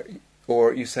 So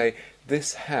or you say,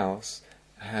 this house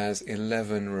has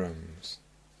 11 rooms.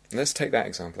 Let's take that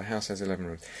example. The house has 11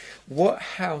 rooms. What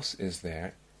house is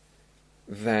there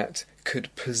that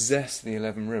could possess the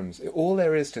 11 rooms? All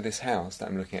there is to this house that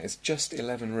I'm looking at is just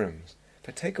 11 rooms. If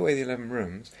I take away the 11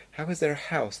 rooms, how is there a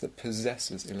house that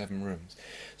possesses 11 rooms?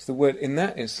 So the word, in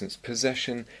that instance,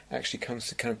 possession actually comes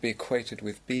to kind of be equated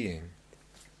with being.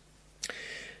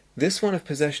 This one of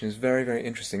possession is very, very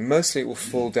interesting. Mostly it will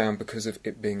fall down because of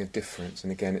it being a difference.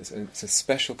 And again, it's a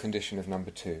special condition of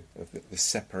number 2, of the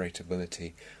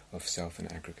separatability of self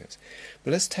and aggregates.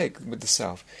 But let's take, with the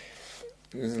self,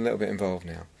 there's a little bit involved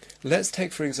now. Let's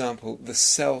take, for example, the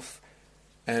self,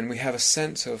 and we have a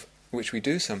sense of, which we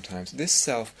do sometimes, this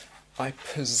self, I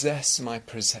possess my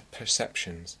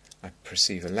perceptions. I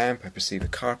perceive a lamp, I perceive a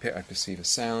carpet, I perceive a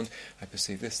sound, I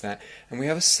perceive this, that. And we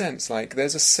have a sense like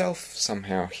there's a self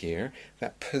somehow here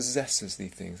that possesses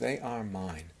these things. They are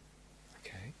mine.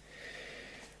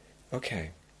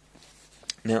 Okay.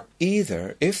 Now,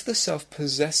 either, if the self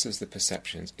possesses the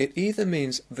perceptions, it either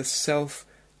means the self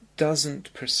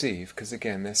doesn't perceive, because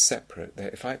again, they're separate.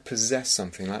 If I possess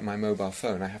something like my mobile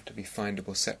phone, I have to be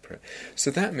findable separate. So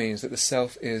that means that the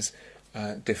self is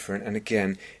different, and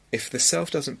again, if the self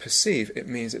doesn't perceive, it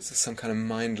means it's some kind of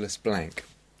mindless blank.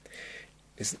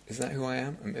 Is that who I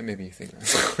am? Maybe you think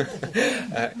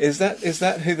that. Is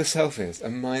that who the self is? A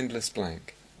mindless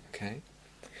blank. Okay?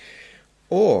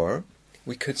 Or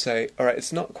we could say, all right,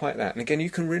 it's not quite that. And again, you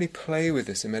can really play with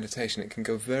this in meditation. It can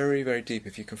go very, very deep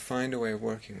if you can find a way of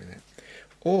working with it.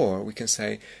 Or we can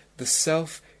say the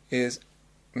self is,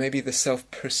 maybe the self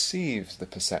perceives the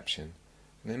perception.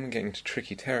 And then we're getting into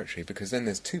tricky territory, because then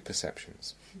there's 2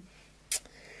 perceptions.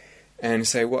 And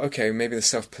say, well, okay, maybe the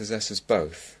self possesses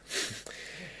both.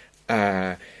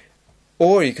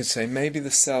 Or you could say maybe the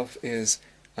self is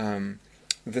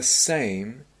the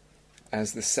same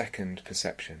as the second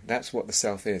perception. That's what the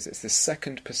self is. It's the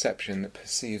second perception that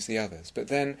perceives the others. But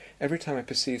then, every time I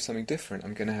perceive something different,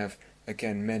 I'm going to have,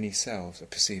 again, many selves. I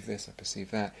perceive this, I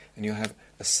perceive that. And you'll have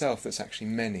a self that's actually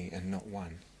many and not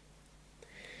one.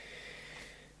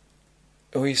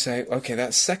 Or you say, okay,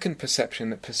 that second perception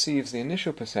that perceives the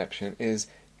initial perception is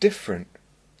different.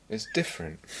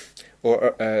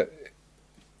 Or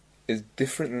is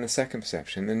different than the second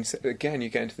perception. Then again you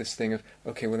get into this thing of,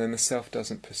 okay, well then the self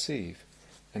doesn't perceive.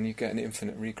 And you get an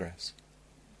infinite regress.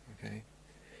 Okay?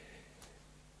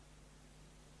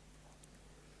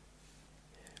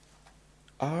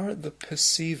 Are the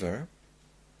perceiver,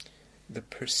 the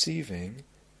perceiving,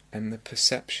 and the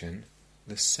perception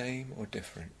the same or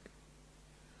different?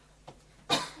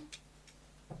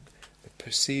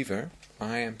 Perceiver,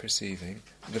 I am perceiving,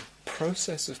 the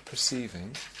process of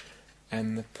perceiving,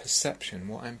 and the perception,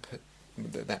 what I'm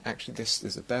that actually this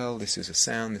is a bell, this is a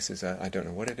sound, this is a, I don't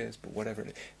know what it is, but whatever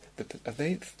it is. Are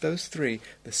they, those three,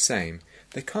 the same?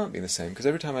 They can't be the same, because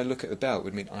every time I look at the bell, it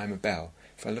would mean I'm a bell.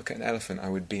 If I look at an elephant, I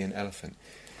would be an elephant.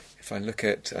 If I look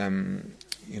at,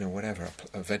 whatever,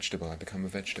 a vegetable, I become a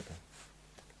vegetable.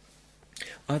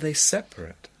 Are they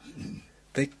separate?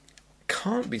 They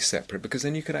can't be separate, because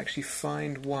then you could actually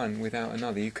find one without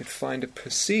another. You could find a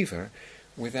perceiver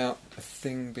without a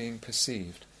thing being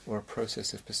perceived, or a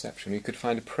process of perception. You could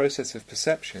find a process of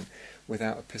perception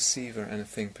without a perceiver and a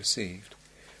thing perceived,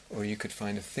 or you could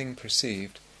find a thing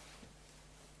perceived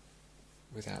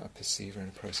without a perceiver and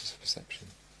a process of perception.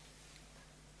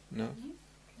 No?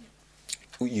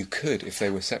 Well, you could if they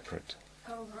were separate.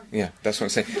 Oh, right. Yeah, that's what I'm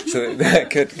saying. So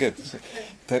good.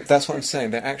 That's what I'm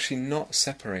saying. They're actually not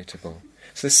separatable.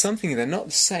 So there's something, they're not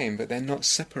the same, but they're not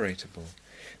separatable.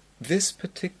 This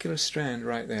particular strand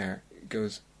right there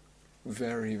goes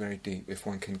very, very deep, if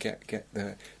one can get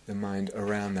the mind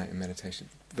around that in meditation.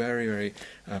 Very, very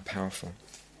powerful.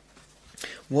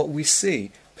 What we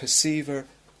see, perceiver,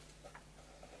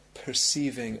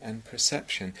 perceiving and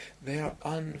perception, they are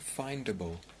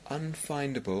unfindable.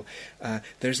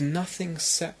 There's nothing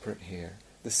separate here.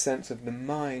 The sense of the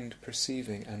mind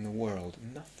perceiving and the world,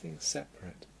 nothing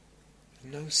separate.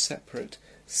 No separate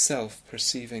self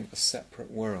perceiving a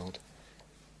separate world.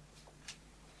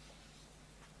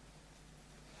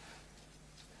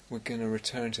 We're going to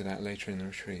return to that later in the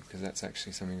retreat, because that's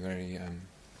actually something very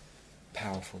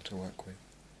powerful to work with.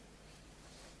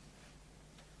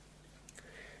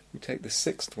 We take the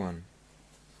sixth one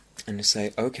and you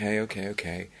say,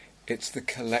 okay, it's the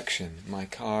collection. My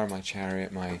car, my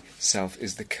chariot, my self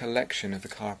is the collection of the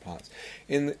car parts.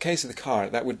 In the case of the car,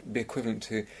 that would be equivalent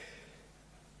to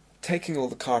taking all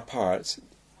the car parts,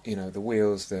 the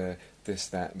wheels, the this,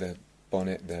 that, the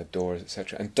bonnet, the doors,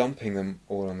 etc., and dumping them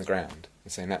all on the ground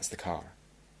and saying that's the car.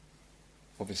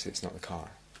 Obviously it's not the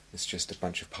car. It's just a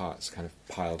bunch of parts kind of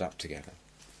piled up together.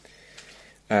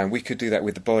 We could do that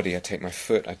with the body. I take my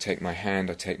foot, I take my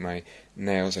hand, I take my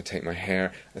nails, I take my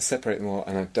hair, I separate them all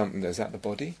and I dump them. Is that the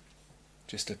body?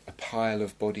 Just a pile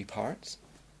of body parts?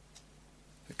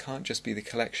 It can't just be the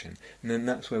collection. And then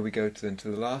that's where we go to the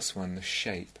last one, the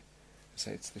shape.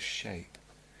 So it's the shape.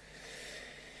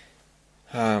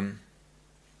 There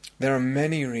are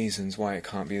many reasons why it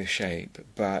can't be the shape,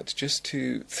 but just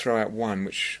to throw out one,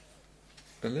 which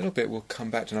a little bit will come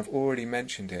back to, and I've already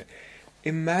mentioned it.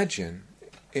 Imagine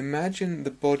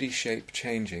the body shape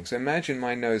changing. So imagine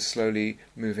my nose slowly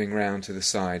moving round to the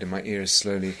side and my ears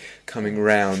slowly coming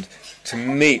round to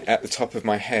meet at the top of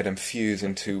my head and fuse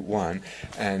into one,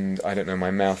 and I don't know,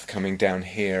 my mouth coming down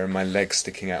here and my legs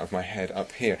sticking out of my head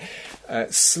up here.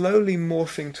 Slowly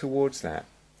morphing towards that.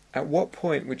 At what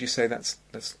point would you say that's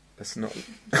not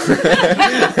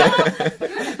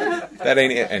that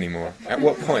ain't it anymore? At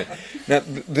what point? Now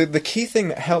the key thing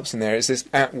that helps in there is this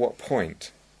at what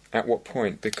point. At what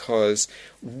point? Because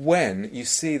when you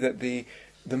see that the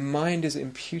mind is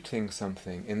imputing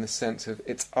something in the sense of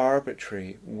it's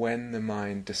arbitrary when the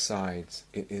mind decides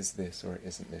it is this or it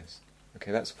isn't this.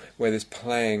 Okay, that's where this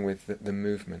playing with the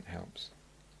movement helps.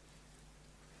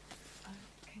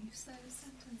 Can you say the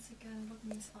sentence again? What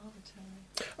means arbitrary?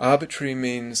 Arbitrary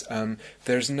means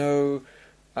there's no...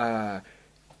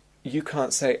 you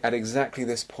can't say at exactly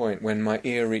this point, when my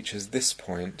ear reaches this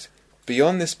point,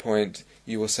 beyond this point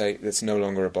you will say it's no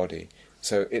longer a body.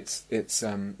 So it's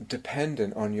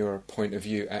dependent on your point of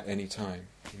view at any time.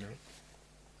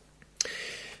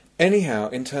 Anyhow,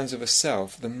 in terms of a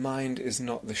self, the mind is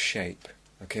not the shape.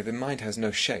 Okay, the mind has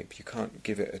no shape. You can't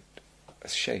give it a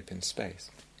shape in space.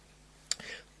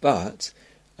 But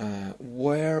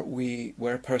where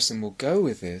a person will go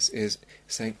with this is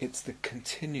saying it's the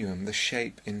continuum, the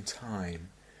shape in time.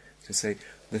 To say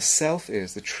the self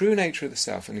is, the true nature of the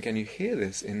self, and again you hear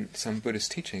this in some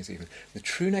Buddhist teachings even, the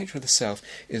true nature of the self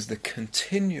is the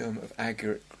continuum of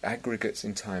aggregates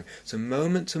in time. So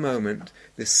moment to moment,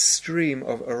 this stream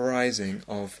of arising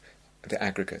of the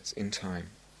aggregates in time.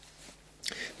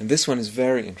 And this one is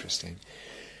very interesting.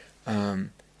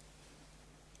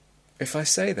 If I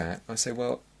say that, I say,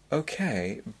 well,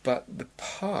 okay, but the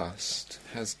past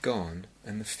has gone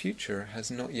and the future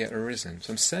has not yet arisen.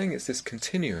 So I'm saying it's this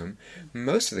continuum.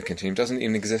 Most of the continuum doesn't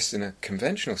even exist in a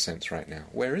conventional sense right now.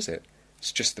 Where is it?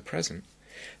 It's just the present.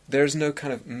 There's no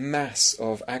kind of mass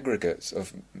of aggregates,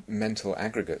 of mental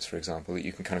aggregates, for example, that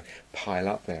you can kind of pile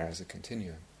up there as a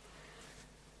continuum.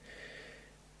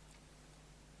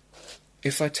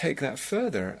 If I take that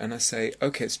further and I say,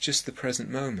 okay, it's just the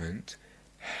present moment,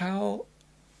 how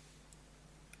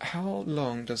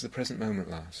long does the present moment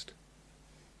last?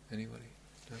 Anybody?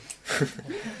 No?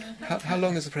 how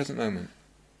long is the present moment?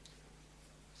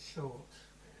 Short.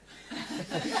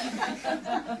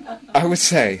 I would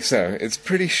say so. It's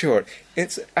pretty short.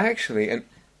 It's actually an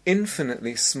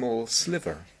infinitely small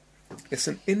sliver. It's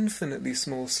an infinitely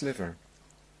small sliver.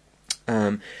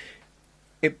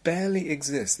 It barely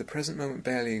exists. The present moment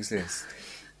barely exists.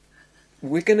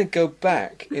 We're going to go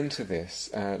back into this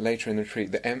later in the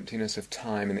retreat, the emptiness of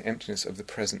time and the emptiness of the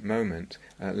present moment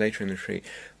later in the retreat.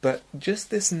 But just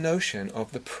this notion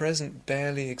of the present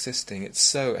barely existing, it's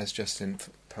so, as Justin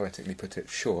poetically put it,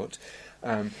 short.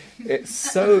 It's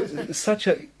such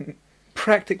a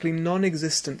practically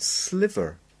non-existent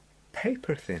sliver,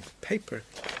 paper thin.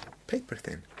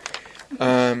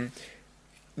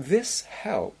 This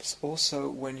helps also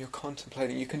when you're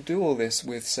contemplating. You can do all this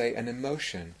with, say, an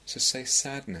emotion. So say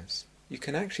sadness. You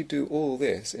can actually do all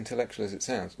this, intellectual as it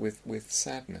sounds, with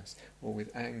sadness, or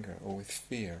with anger, or with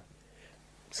fear.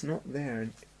 It's not there,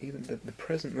 and even the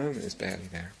present moment is barely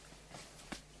there.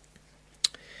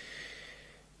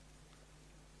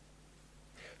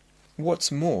 What's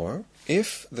more,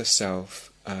 if the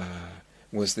self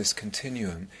was this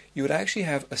continuum, you would actually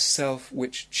have a self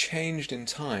which changed in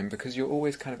time, because you're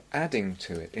always kind of adding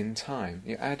to it in time.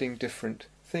 You're adding different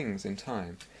things in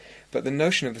time. But the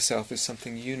notion of the self is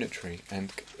something unitary,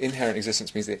 and inherent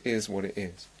existence means it is what it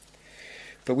is.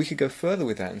 But we could go further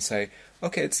with that and say,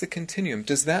 okay, it's the continuum.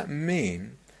 Does that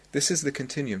mean, this is the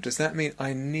continuum, does that mean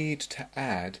I need to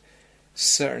add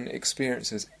certain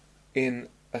experiences in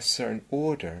a certain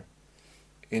order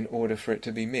in order for it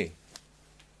to be me?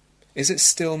 Is it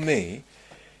still me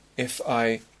if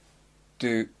I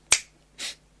do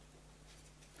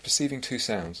perceiving two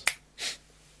sounds,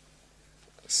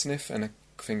 a sniff and a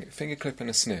finger clip and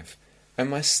a sniff?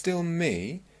 Am I still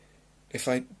me if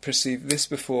I perceive this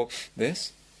before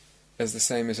this as the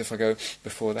same as if I go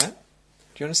before that?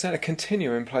 Do you understand? A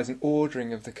continuum implies an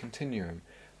ordering of the continuum.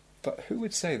 But who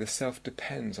would say the self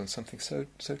depends on something so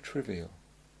trivial?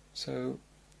 So,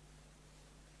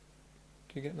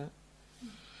 do you get that?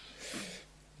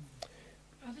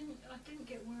 I didn't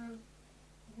get where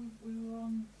we were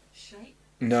on shape.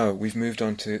 No, we've moved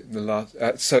on to the last...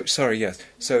 yes.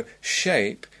 So,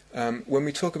 shape, when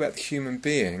we talk about the human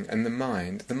being and the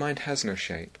mind has no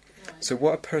shape. Right. So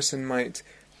what a person might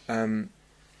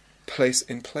place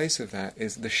in place of that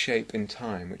is the shape in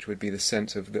time, which would be the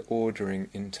sense of the ordering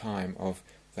in time of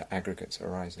the aggregates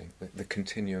arising, the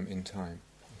continuum in time.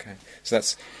 Okay, so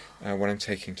that's what I'm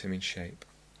taking to mean shape.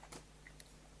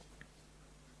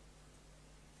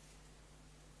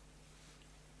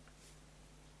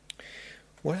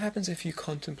 What happens if you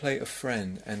contemplate a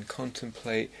friend and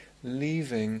contemplate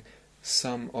leaving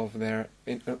some of their,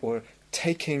 or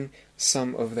taking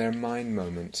some of their mind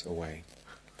moments away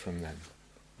from them?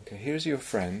 Okay, here's your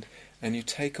friend, and you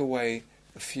take away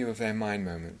a few of their mind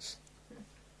moments.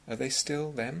 Are they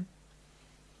still them?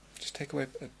 Just take away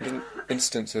a little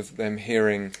instance of them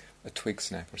hearing a twig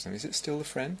snap or something. Is it still the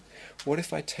friend? What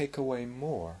if I take away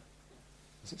more?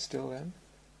 Is it still them?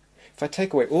 If I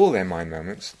take away all their mind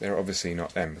moments, they're obviously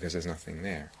not them because there's nothing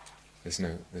there. There's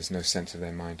no sense of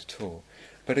their mind at all.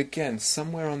 But again,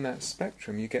 somewhere on that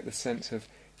spectrum, you get the sense of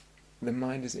the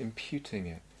mind is imputing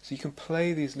it. So you can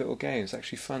play these little games. It's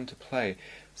actually fun to play.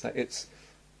 It's like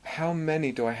how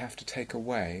many do I have to take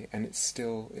away, and it's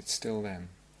still them.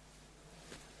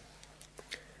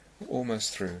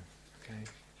 Almost through.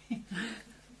 Okay.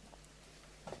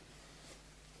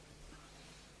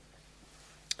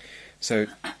 So,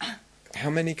 how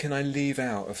many can I leave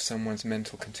out of someone's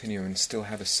mental continuum and still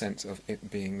have a sense of it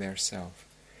being their self?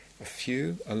 A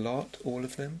few? A lot? All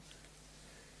of them?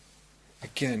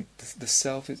 Again, the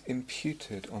self is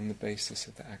imputed on the basis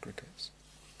of the aggregates.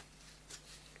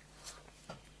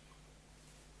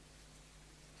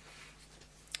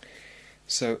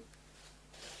 So,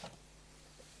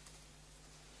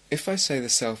 if I say the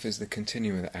self is the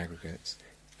continuum of the aggregates,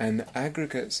 and the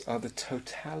aggregates are the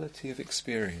totality of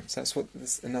experience, that's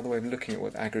another way of looking at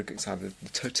what aggregates are, the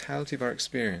totality of our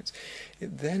experience,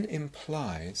 it then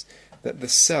implies that the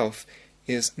self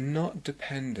is not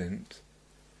dependent,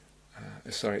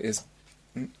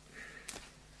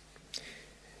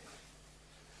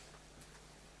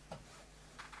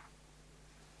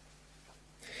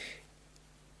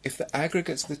 if the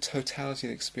aggregates are the totality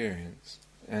of experience,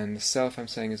 and the self, I'm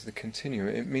saying, is the continuum,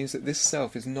 it means that this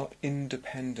self is not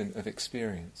independent of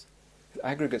experience. The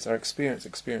aggregates are experience,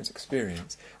 experience,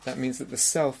 experience. That means that the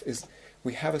self is,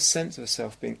 we have a sense of a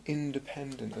self being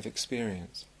independent of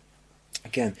experience.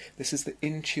 Again, this is the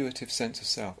intuitive sense of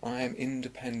self. I am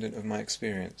independent of my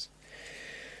experience.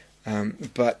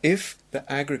 But if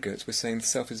the aggregates, we're saying the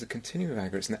self is the continuum of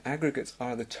aggregates, and the aggregates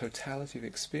are the totality of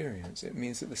experience, it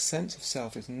means that the sense of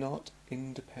self is not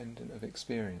independent of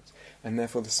experience, and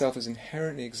therefore the self is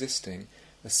inherently existing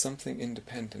as something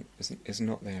independent is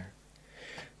not there.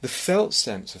 The felt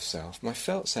sense of self, my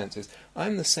felt sense is,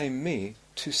 I'm the same me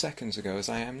 2 seconds ago as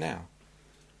I am now.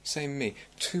 Same me.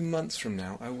 2 months from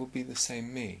now I will be the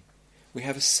same me. We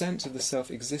have a sense of the self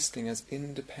existing as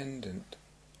independent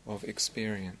of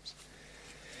experience.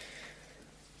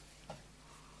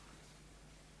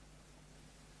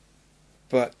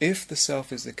 But if the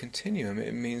self is the continuum,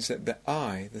 it means that the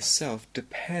I, the self,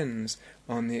 depends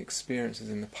on the experiences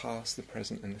in the past, the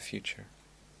present and the future.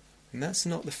 And that's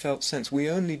not the felt sense. We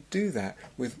only do that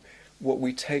with what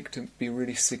we take to be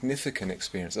really significant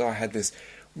experience. Oh, I had this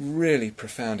really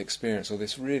profound experience, or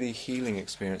this really healing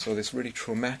experience, or this really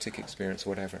traumatic experience, or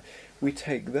whatever. We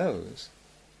take those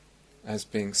as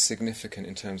being significant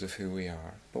in terms of who we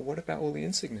are. But what about all the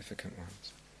insignificant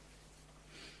ones?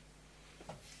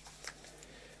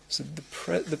 So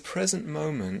the present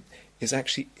moment is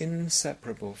actually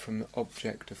inseparable from the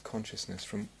object of consciousness,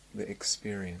 from the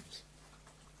experience.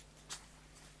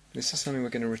 This is something we're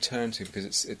going to return to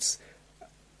because it's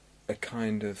a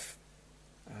kind of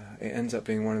it ends up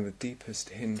being one of the deepest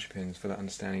hinge pins for the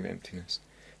understanding of emptiness.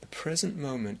 The present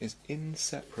moment is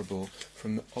inseparable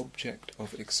from the object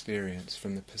of experience,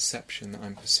 from the perception that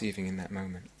I'm perceiving in that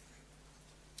moment.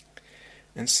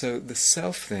 And so the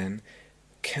self then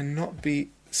cannot be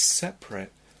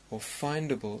separate or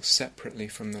findable separately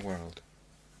from the world.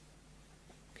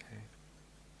 Okay.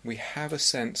 We have a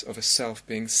sense of a self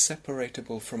being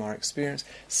separatable from our experience,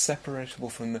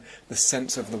 separatable from the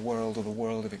sense of the world or the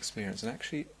world of experience. And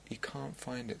actually you can't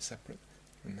find it separate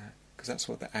from that, because that's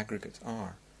what the aggregates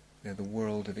are. They're the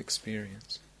world of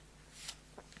experience.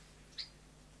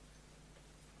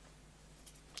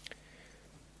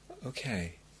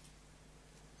 Okay.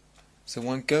 So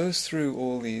one goes through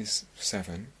all these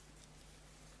 7,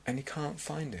 and you can't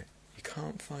find it. You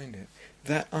can't find it.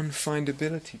 That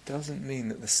unfindability doesn't mean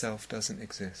that the self doesn't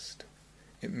exist.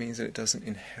 It means that it doesn't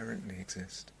inherently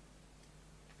exist.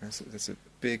 That's a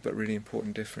big but really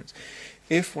important difference.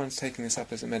 If one's taking this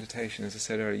up as a meditation, as I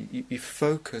said earlier, you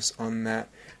focus on that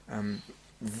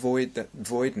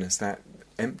voidness, that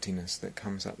emptiness that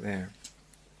comes up there.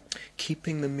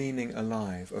 Keeping the meaning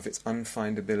alive of its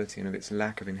unfindability and of its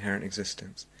lack of inherent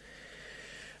existence.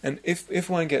 And if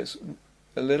one gets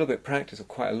a little bit practice, or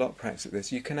quite a lot of practice at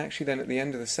this, you can actually then at the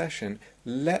end of the session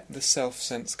let the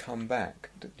self-sense come back.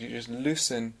 You just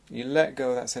loosen, you let go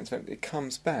of that sense of it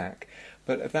comes back,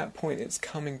 but at that point it's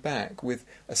coming back with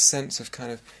a sense of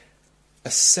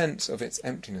a sense of its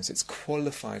emptiness. It's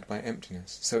qualified by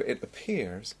emptiness. So it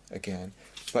appears again,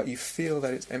 but you feel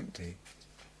that it's empty.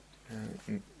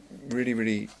 Really,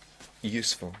 really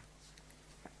useful.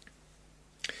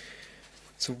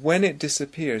 So when it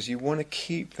disappears, you want to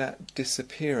keep that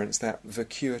disappearance, that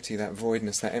vacuity, that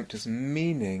voidness, that emptiness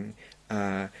meaning,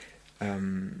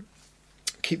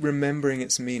 keep remembering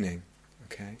its meaning,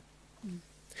 okay?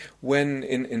 When,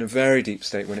 in a very deep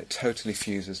state, when it totally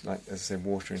fuses, like, as I said,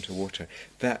 water into water,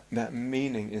 that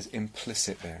meaning is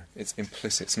implicit there. It's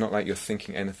implicit. It's not like you're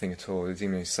thinking anything at all. There's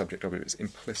even a subject of it. It's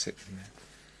implicit in there.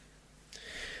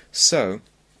 So,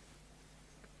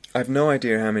 I've no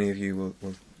idea how many of you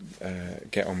will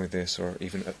get on with this, or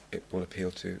even it will appeal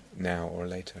to now or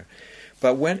later.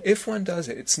 But if one does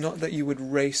it, it's not that you would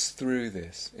race through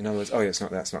this. In other words, oh yeah, it's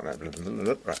not that,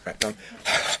 right, done.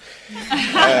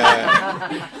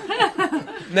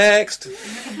 Next!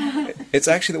 It's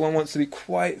actually that one wants to be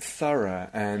quite thorough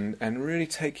and really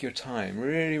take your time,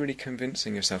 really, really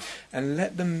convincing yourself, and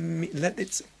let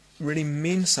it really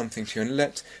mean something to you, and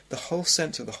let the whole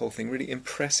sense of the whole thing really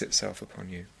impress itself upon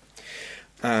you.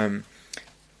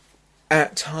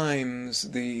 At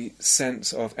times the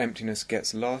sense of emptiness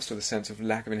gets lost, or the sense of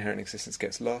lack of inherent existence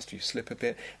gets lost, you slip a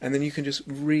bit, and then you can just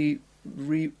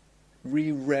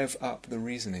re-rev up the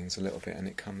reasonings a little bit, and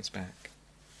it comes back.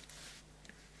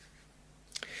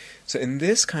 So in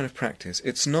this kind of practice,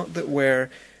 it's not that we're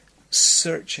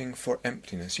searching for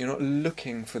emptiness. You're not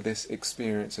looking for this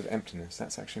experience of emptiness.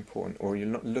 That's actually important. Or you're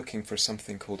not looking for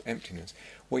something called emptiness.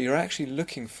 What you're actually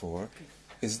looking for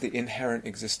is the inherent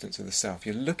existence of the self.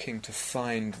 You're looking to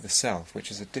find the self,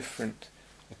 which is a different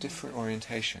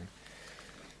orientation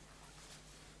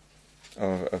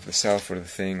of the self or the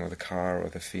thing or the car or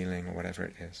the feeling or whatever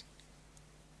it is.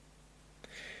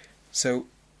 So,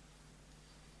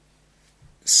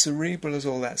 cerebral as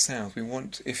all that sounds, we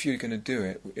want, if you're going to do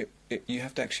it, you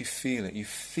have to actually feel it. You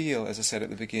feel, as I said at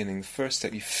the beginning, the first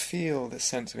step, you feel the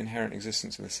sense of inherent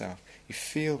existence of the self. You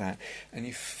feel that, and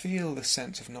you feel the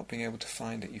sense of not being able to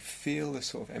find it. You feel the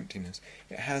sort of emptiness.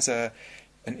 It has an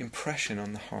impression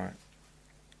on the heart.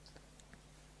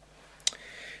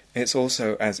 It's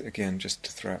also, as again, just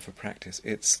to throw out for practice,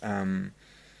 it's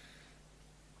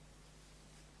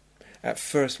at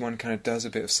first one kind of does a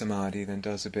bit of samadhi, then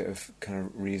does a bit of kind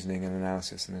of reasoning and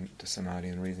analysis, and then does samadhi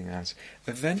and reasoning and analysis.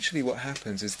 Eventually what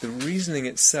happens is the reasoning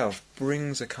itself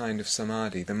brings a kind of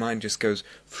samadhi. The mind just goes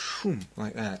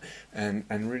like that, and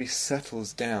really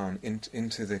settles down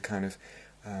into the kind of...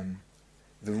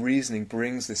 the reasoning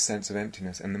brings this sense of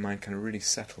emptiness, and the mind kind of really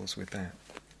settles with that.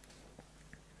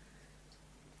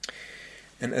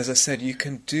 And as I said, you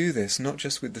can do this not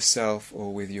just with the self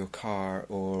or with your car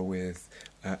or with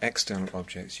external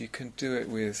objects. You can do it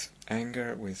with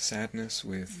anger, with sadness,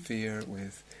 with fear,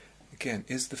 with... Again,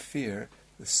 is the fear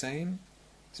the same?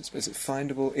 Is it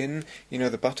findable in,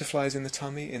 the butterflies in the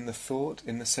tummy, in the thought,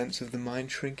 in the sense of the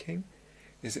mind shrinking?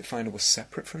 Is it findable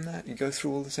separate from that? You go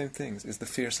through all the same things. Is the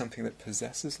fear something that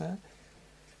possesses that?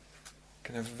 It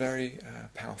can have a very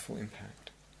powerful impact.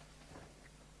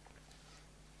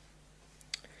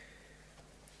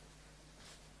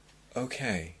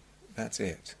 Okay, that's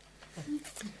it.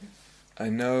 I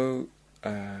know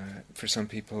for some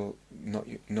people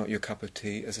not your cup of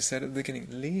tea. As I said at the beginning,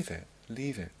 leave it.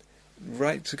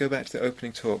 Right, to go back to the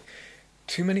opening talk,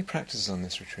 too many practices on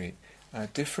this retreat.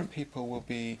 Different people will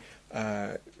be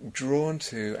drawn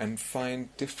to and find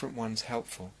different ones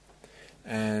helpful.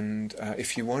 And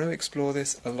if you want to explore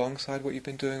this alongside what you've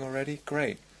been doing already,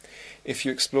 great. If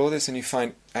you explore this and you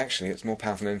find, actually, it's more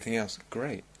powerful than anything else,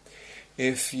 great.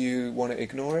 If you want to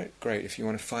ignore it, great. If you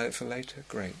want to file it for later,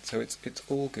 great. So it's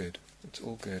all good. It's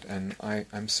all good, and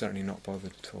I'm certainly not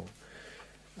bothered at all.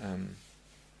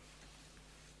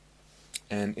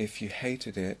 And if you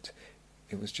hated it,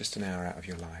 it was just an hour out of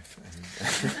your life, and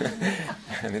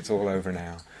and it's all over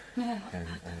now, and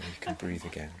you can breathe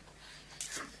again.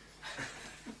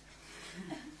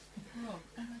 Rob,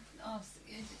 can I ask,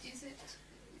 is it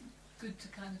good to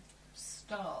kind of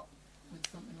start with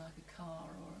something like a car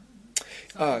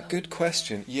or... Good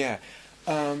question. Yeah.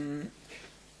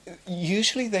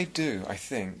 Usually they do, I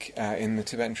think, in the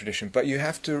Tibetan tradition. But you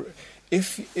have to,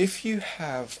 if you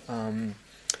have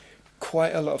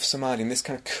quite a lot of samadhi, and this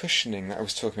kind of cushioning that I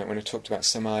was talking about when I talked about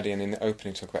samadhi, and in the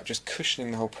opening talk about just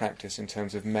cushioning the whole practice in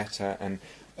terms of metta and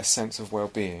a sense of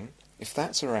well-being, if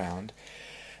that's around,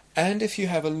 and if you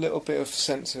have a little bit of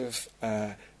sense of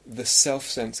the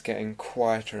self-sense getting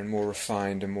quieter and more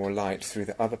refined and more light through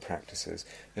the other practices,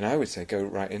 then I would say go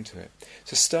right into it.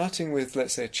 So starting with,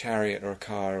 let's say, a chariot or a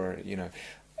car, or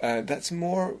that's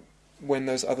more when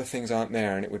those other things aren't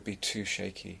there, and it would be too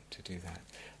shaky to do that.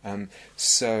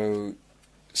 So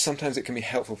sometimes it can be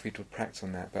helpful for people to practice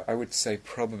on that, but I would say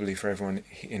probably for everyone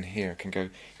in here can go,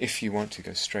 if you want to,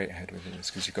 go straight ahead with this,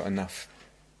 because you've got enough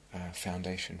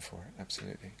foundation for it.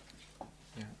 Absolutely.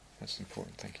 Yeah, that's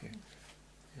important. Thank you.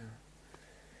 Yeah.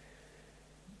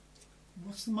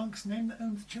 What's the monk's name that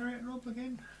owns the chariot, Rob,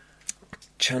 again?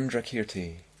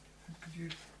 Chandrakirti. Could you...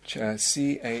 Chandra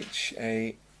Kirti,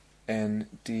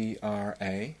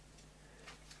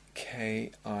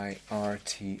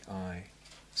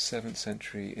 7th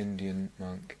century Indian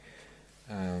monk.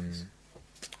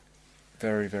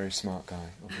 Very, very smart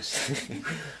guy, obviously.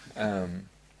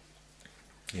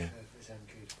 Yeah.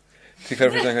 Too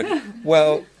clever for his own good.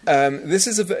 Well, this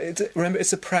is remember,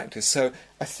 it's a practice. So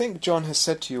I think John has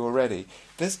said to you already,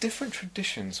 there's different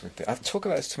traditions with it. I'll talk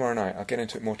about this tomorrow night. I'll get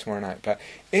into it more tomorrow night. But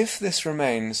if this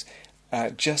remains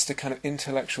just a kind of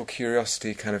intellectual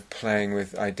curiosity, kind of playing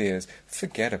with ideas,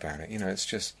 forget about it.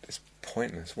 It's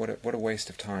pointless. What a waste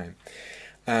of time.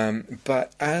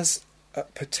 But as a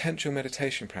potential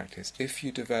meditation practice, if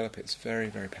you develop it, it's very,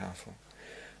 very powerful.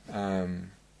 And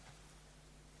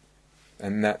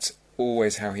that's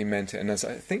always how he meant it. And as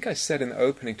I think I said in the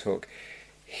opening talk,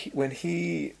 when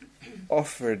he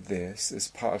offered this as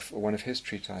part of one of his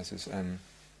treatises,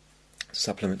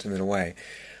 Supplement to Middle Way,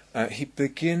 he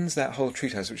begins that whole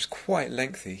treatise, which is quite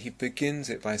lengthy. He begins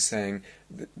it by saying,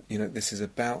 this is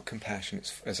about compassion.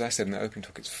 It's, as I said in the opening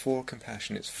talk, it's for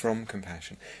compassion. It's from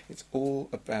compassion. It's all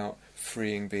about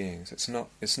freeing beings. It's not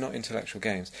intellectual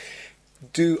games.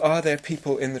 Are there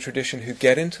people in the tradition who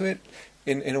get into it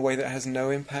in a way that has no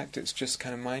impact? It's just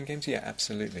kind of mind games. Yeah,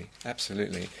 absolutely.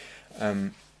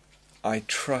 I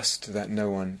trust that no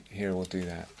one here will do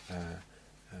that.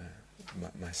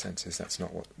 My sense is that's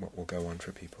not what will go on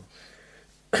for people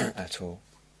at all.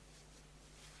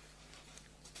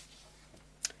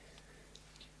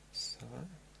 So,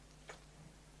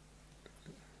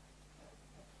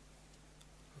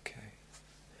 okay.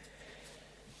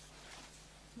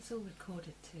 It's all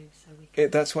recorded too, so we can...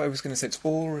 That's what I was going to say. It's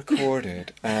all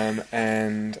recorded,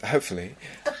 and hopefully,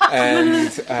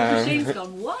 and Machine's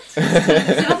gone, what?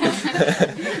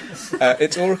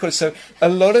 it's all recorded. So a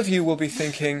lot of you will be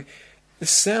thinking, this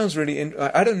sounds really...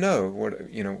 I don't know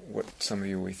what some of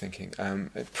you will be thinking.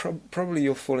 Probably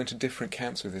you'll fall into different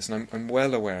camps with this, and I'm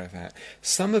well aware of that.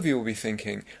 Some of you will be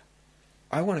thinking,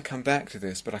 I want to come back to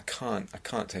this, but I can't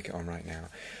take it on right now.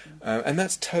 And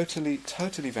that's totally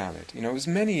valid. It was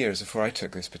many years before I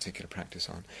took this particular practice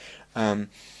on.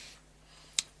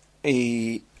 And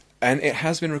it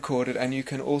has been recorded, and you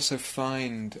can also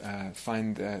find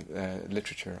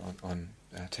literature on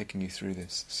taking you through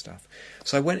this stuff.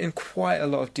 So I went in quite a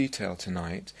lot of detail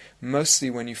tonight. Mostly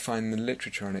when you find the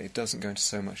literature on it, it doesn't go into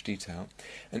so much detail.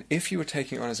 And if you were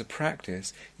taking it on as a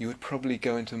practice, you would probably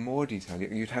go into more detail.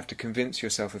 You'd have to convince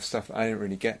yourself of stuff that I didn't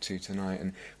really get to tonight,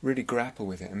 and really grapple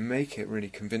with it and make it really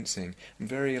convincing and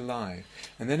very alive.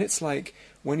 And then it's like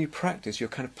when you practice, you're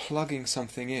kind of plugging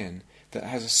something in that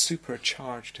has a super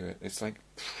charge to it. It's like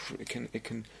it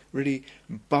can really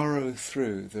burrow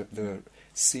through the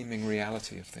seeming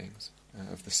reality of things,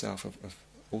 of the self, of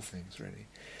all things, really.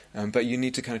 But you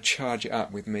need to kind of charge it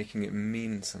up with making it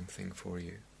mean something for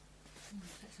you.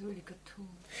 That's a really good tool.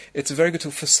 It's a very good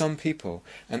tool for some people,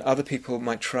 and other people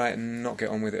might try it and not get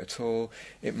on with it at all.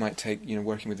 It might take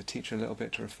working with the teacher a little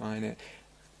bit to refine it.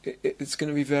 It's going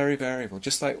to be very variable,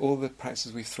 just like all the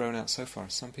practices we've thrown out so far.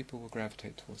 Some people will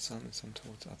gravitate towards some and some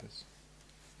towards others.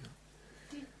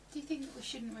 Do you think that we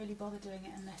shouldn't really bother doing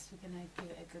it unless we're going to give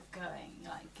it a good going?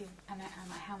 And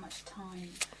how much time?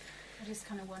 I'm just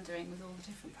kind of wondering with all the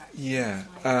different practices. Yeah,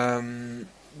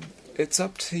 it's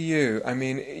up to you. I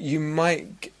mean, you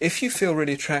might, if you feel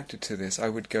really attracted to this, I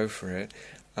would go for it.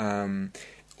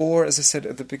 Or, as I said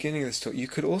at the beginning of this talk, you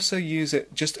could also use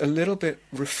it just a little bit,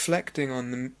 reflecting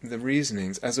on the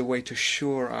reasonings as a way to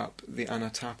shore up the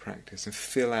anatta practice and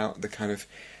fill out the kind of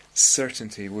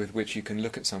certainty with which you can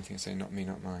look at something and say, not me,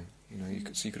 not mine.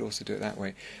 So you could also do it that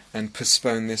way and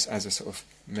postpone this as a sort of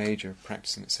major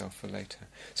practice in itself for later.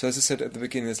 So as I said at the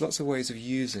beginning, there's lots of ways of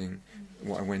using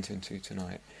what I went into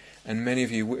tonight, and many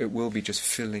of you, it will be just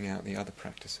filling out the other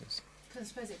practices. Because I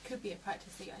suppose it could be a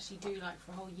practice that you actually do like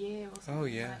for a whole year or something. Oh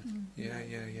yeah,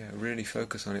 yeah. Really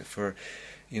focus on it for,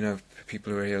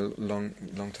 people who are here long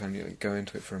time. You go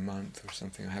into it for a month or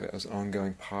something. Have it as an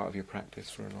ongoing part of your practice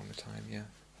for a longer time. Yeah.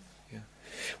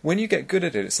 When you get good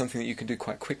at it, it's something that you can do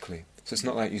quite quickly. So it's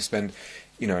not like you spend,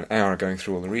 an hour going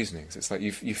through all the reasonings. It's like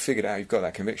you've figured out, you've got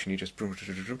that conviction. You just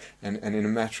and in a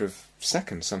matter of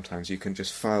seconds, sometimes you can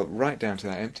just file right down to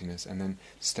that emptiness and then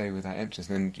stay with that emptiness.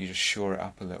 And then you just shore it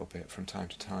up a little bit from time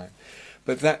to time.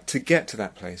 But to get to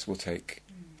that place will take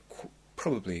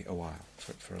probably a while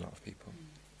for a lot of people.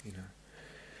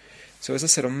 So as I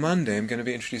said, on Monday I'm going to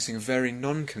be introducing a very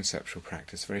non-conceptual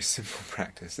practice, very simple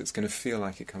practice that's going to feel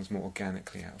like it comes more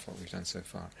organically out of what we've done so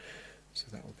far. So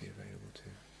that will be available too.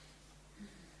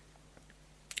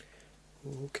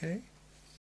 Okay.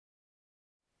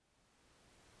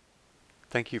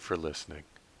 Thank you for listening.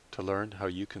 To learn how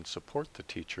you can support the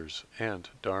teachers and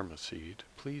Dharma Seed,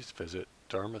 please visit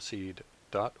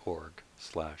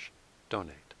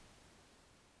dharmaseed.org/donate.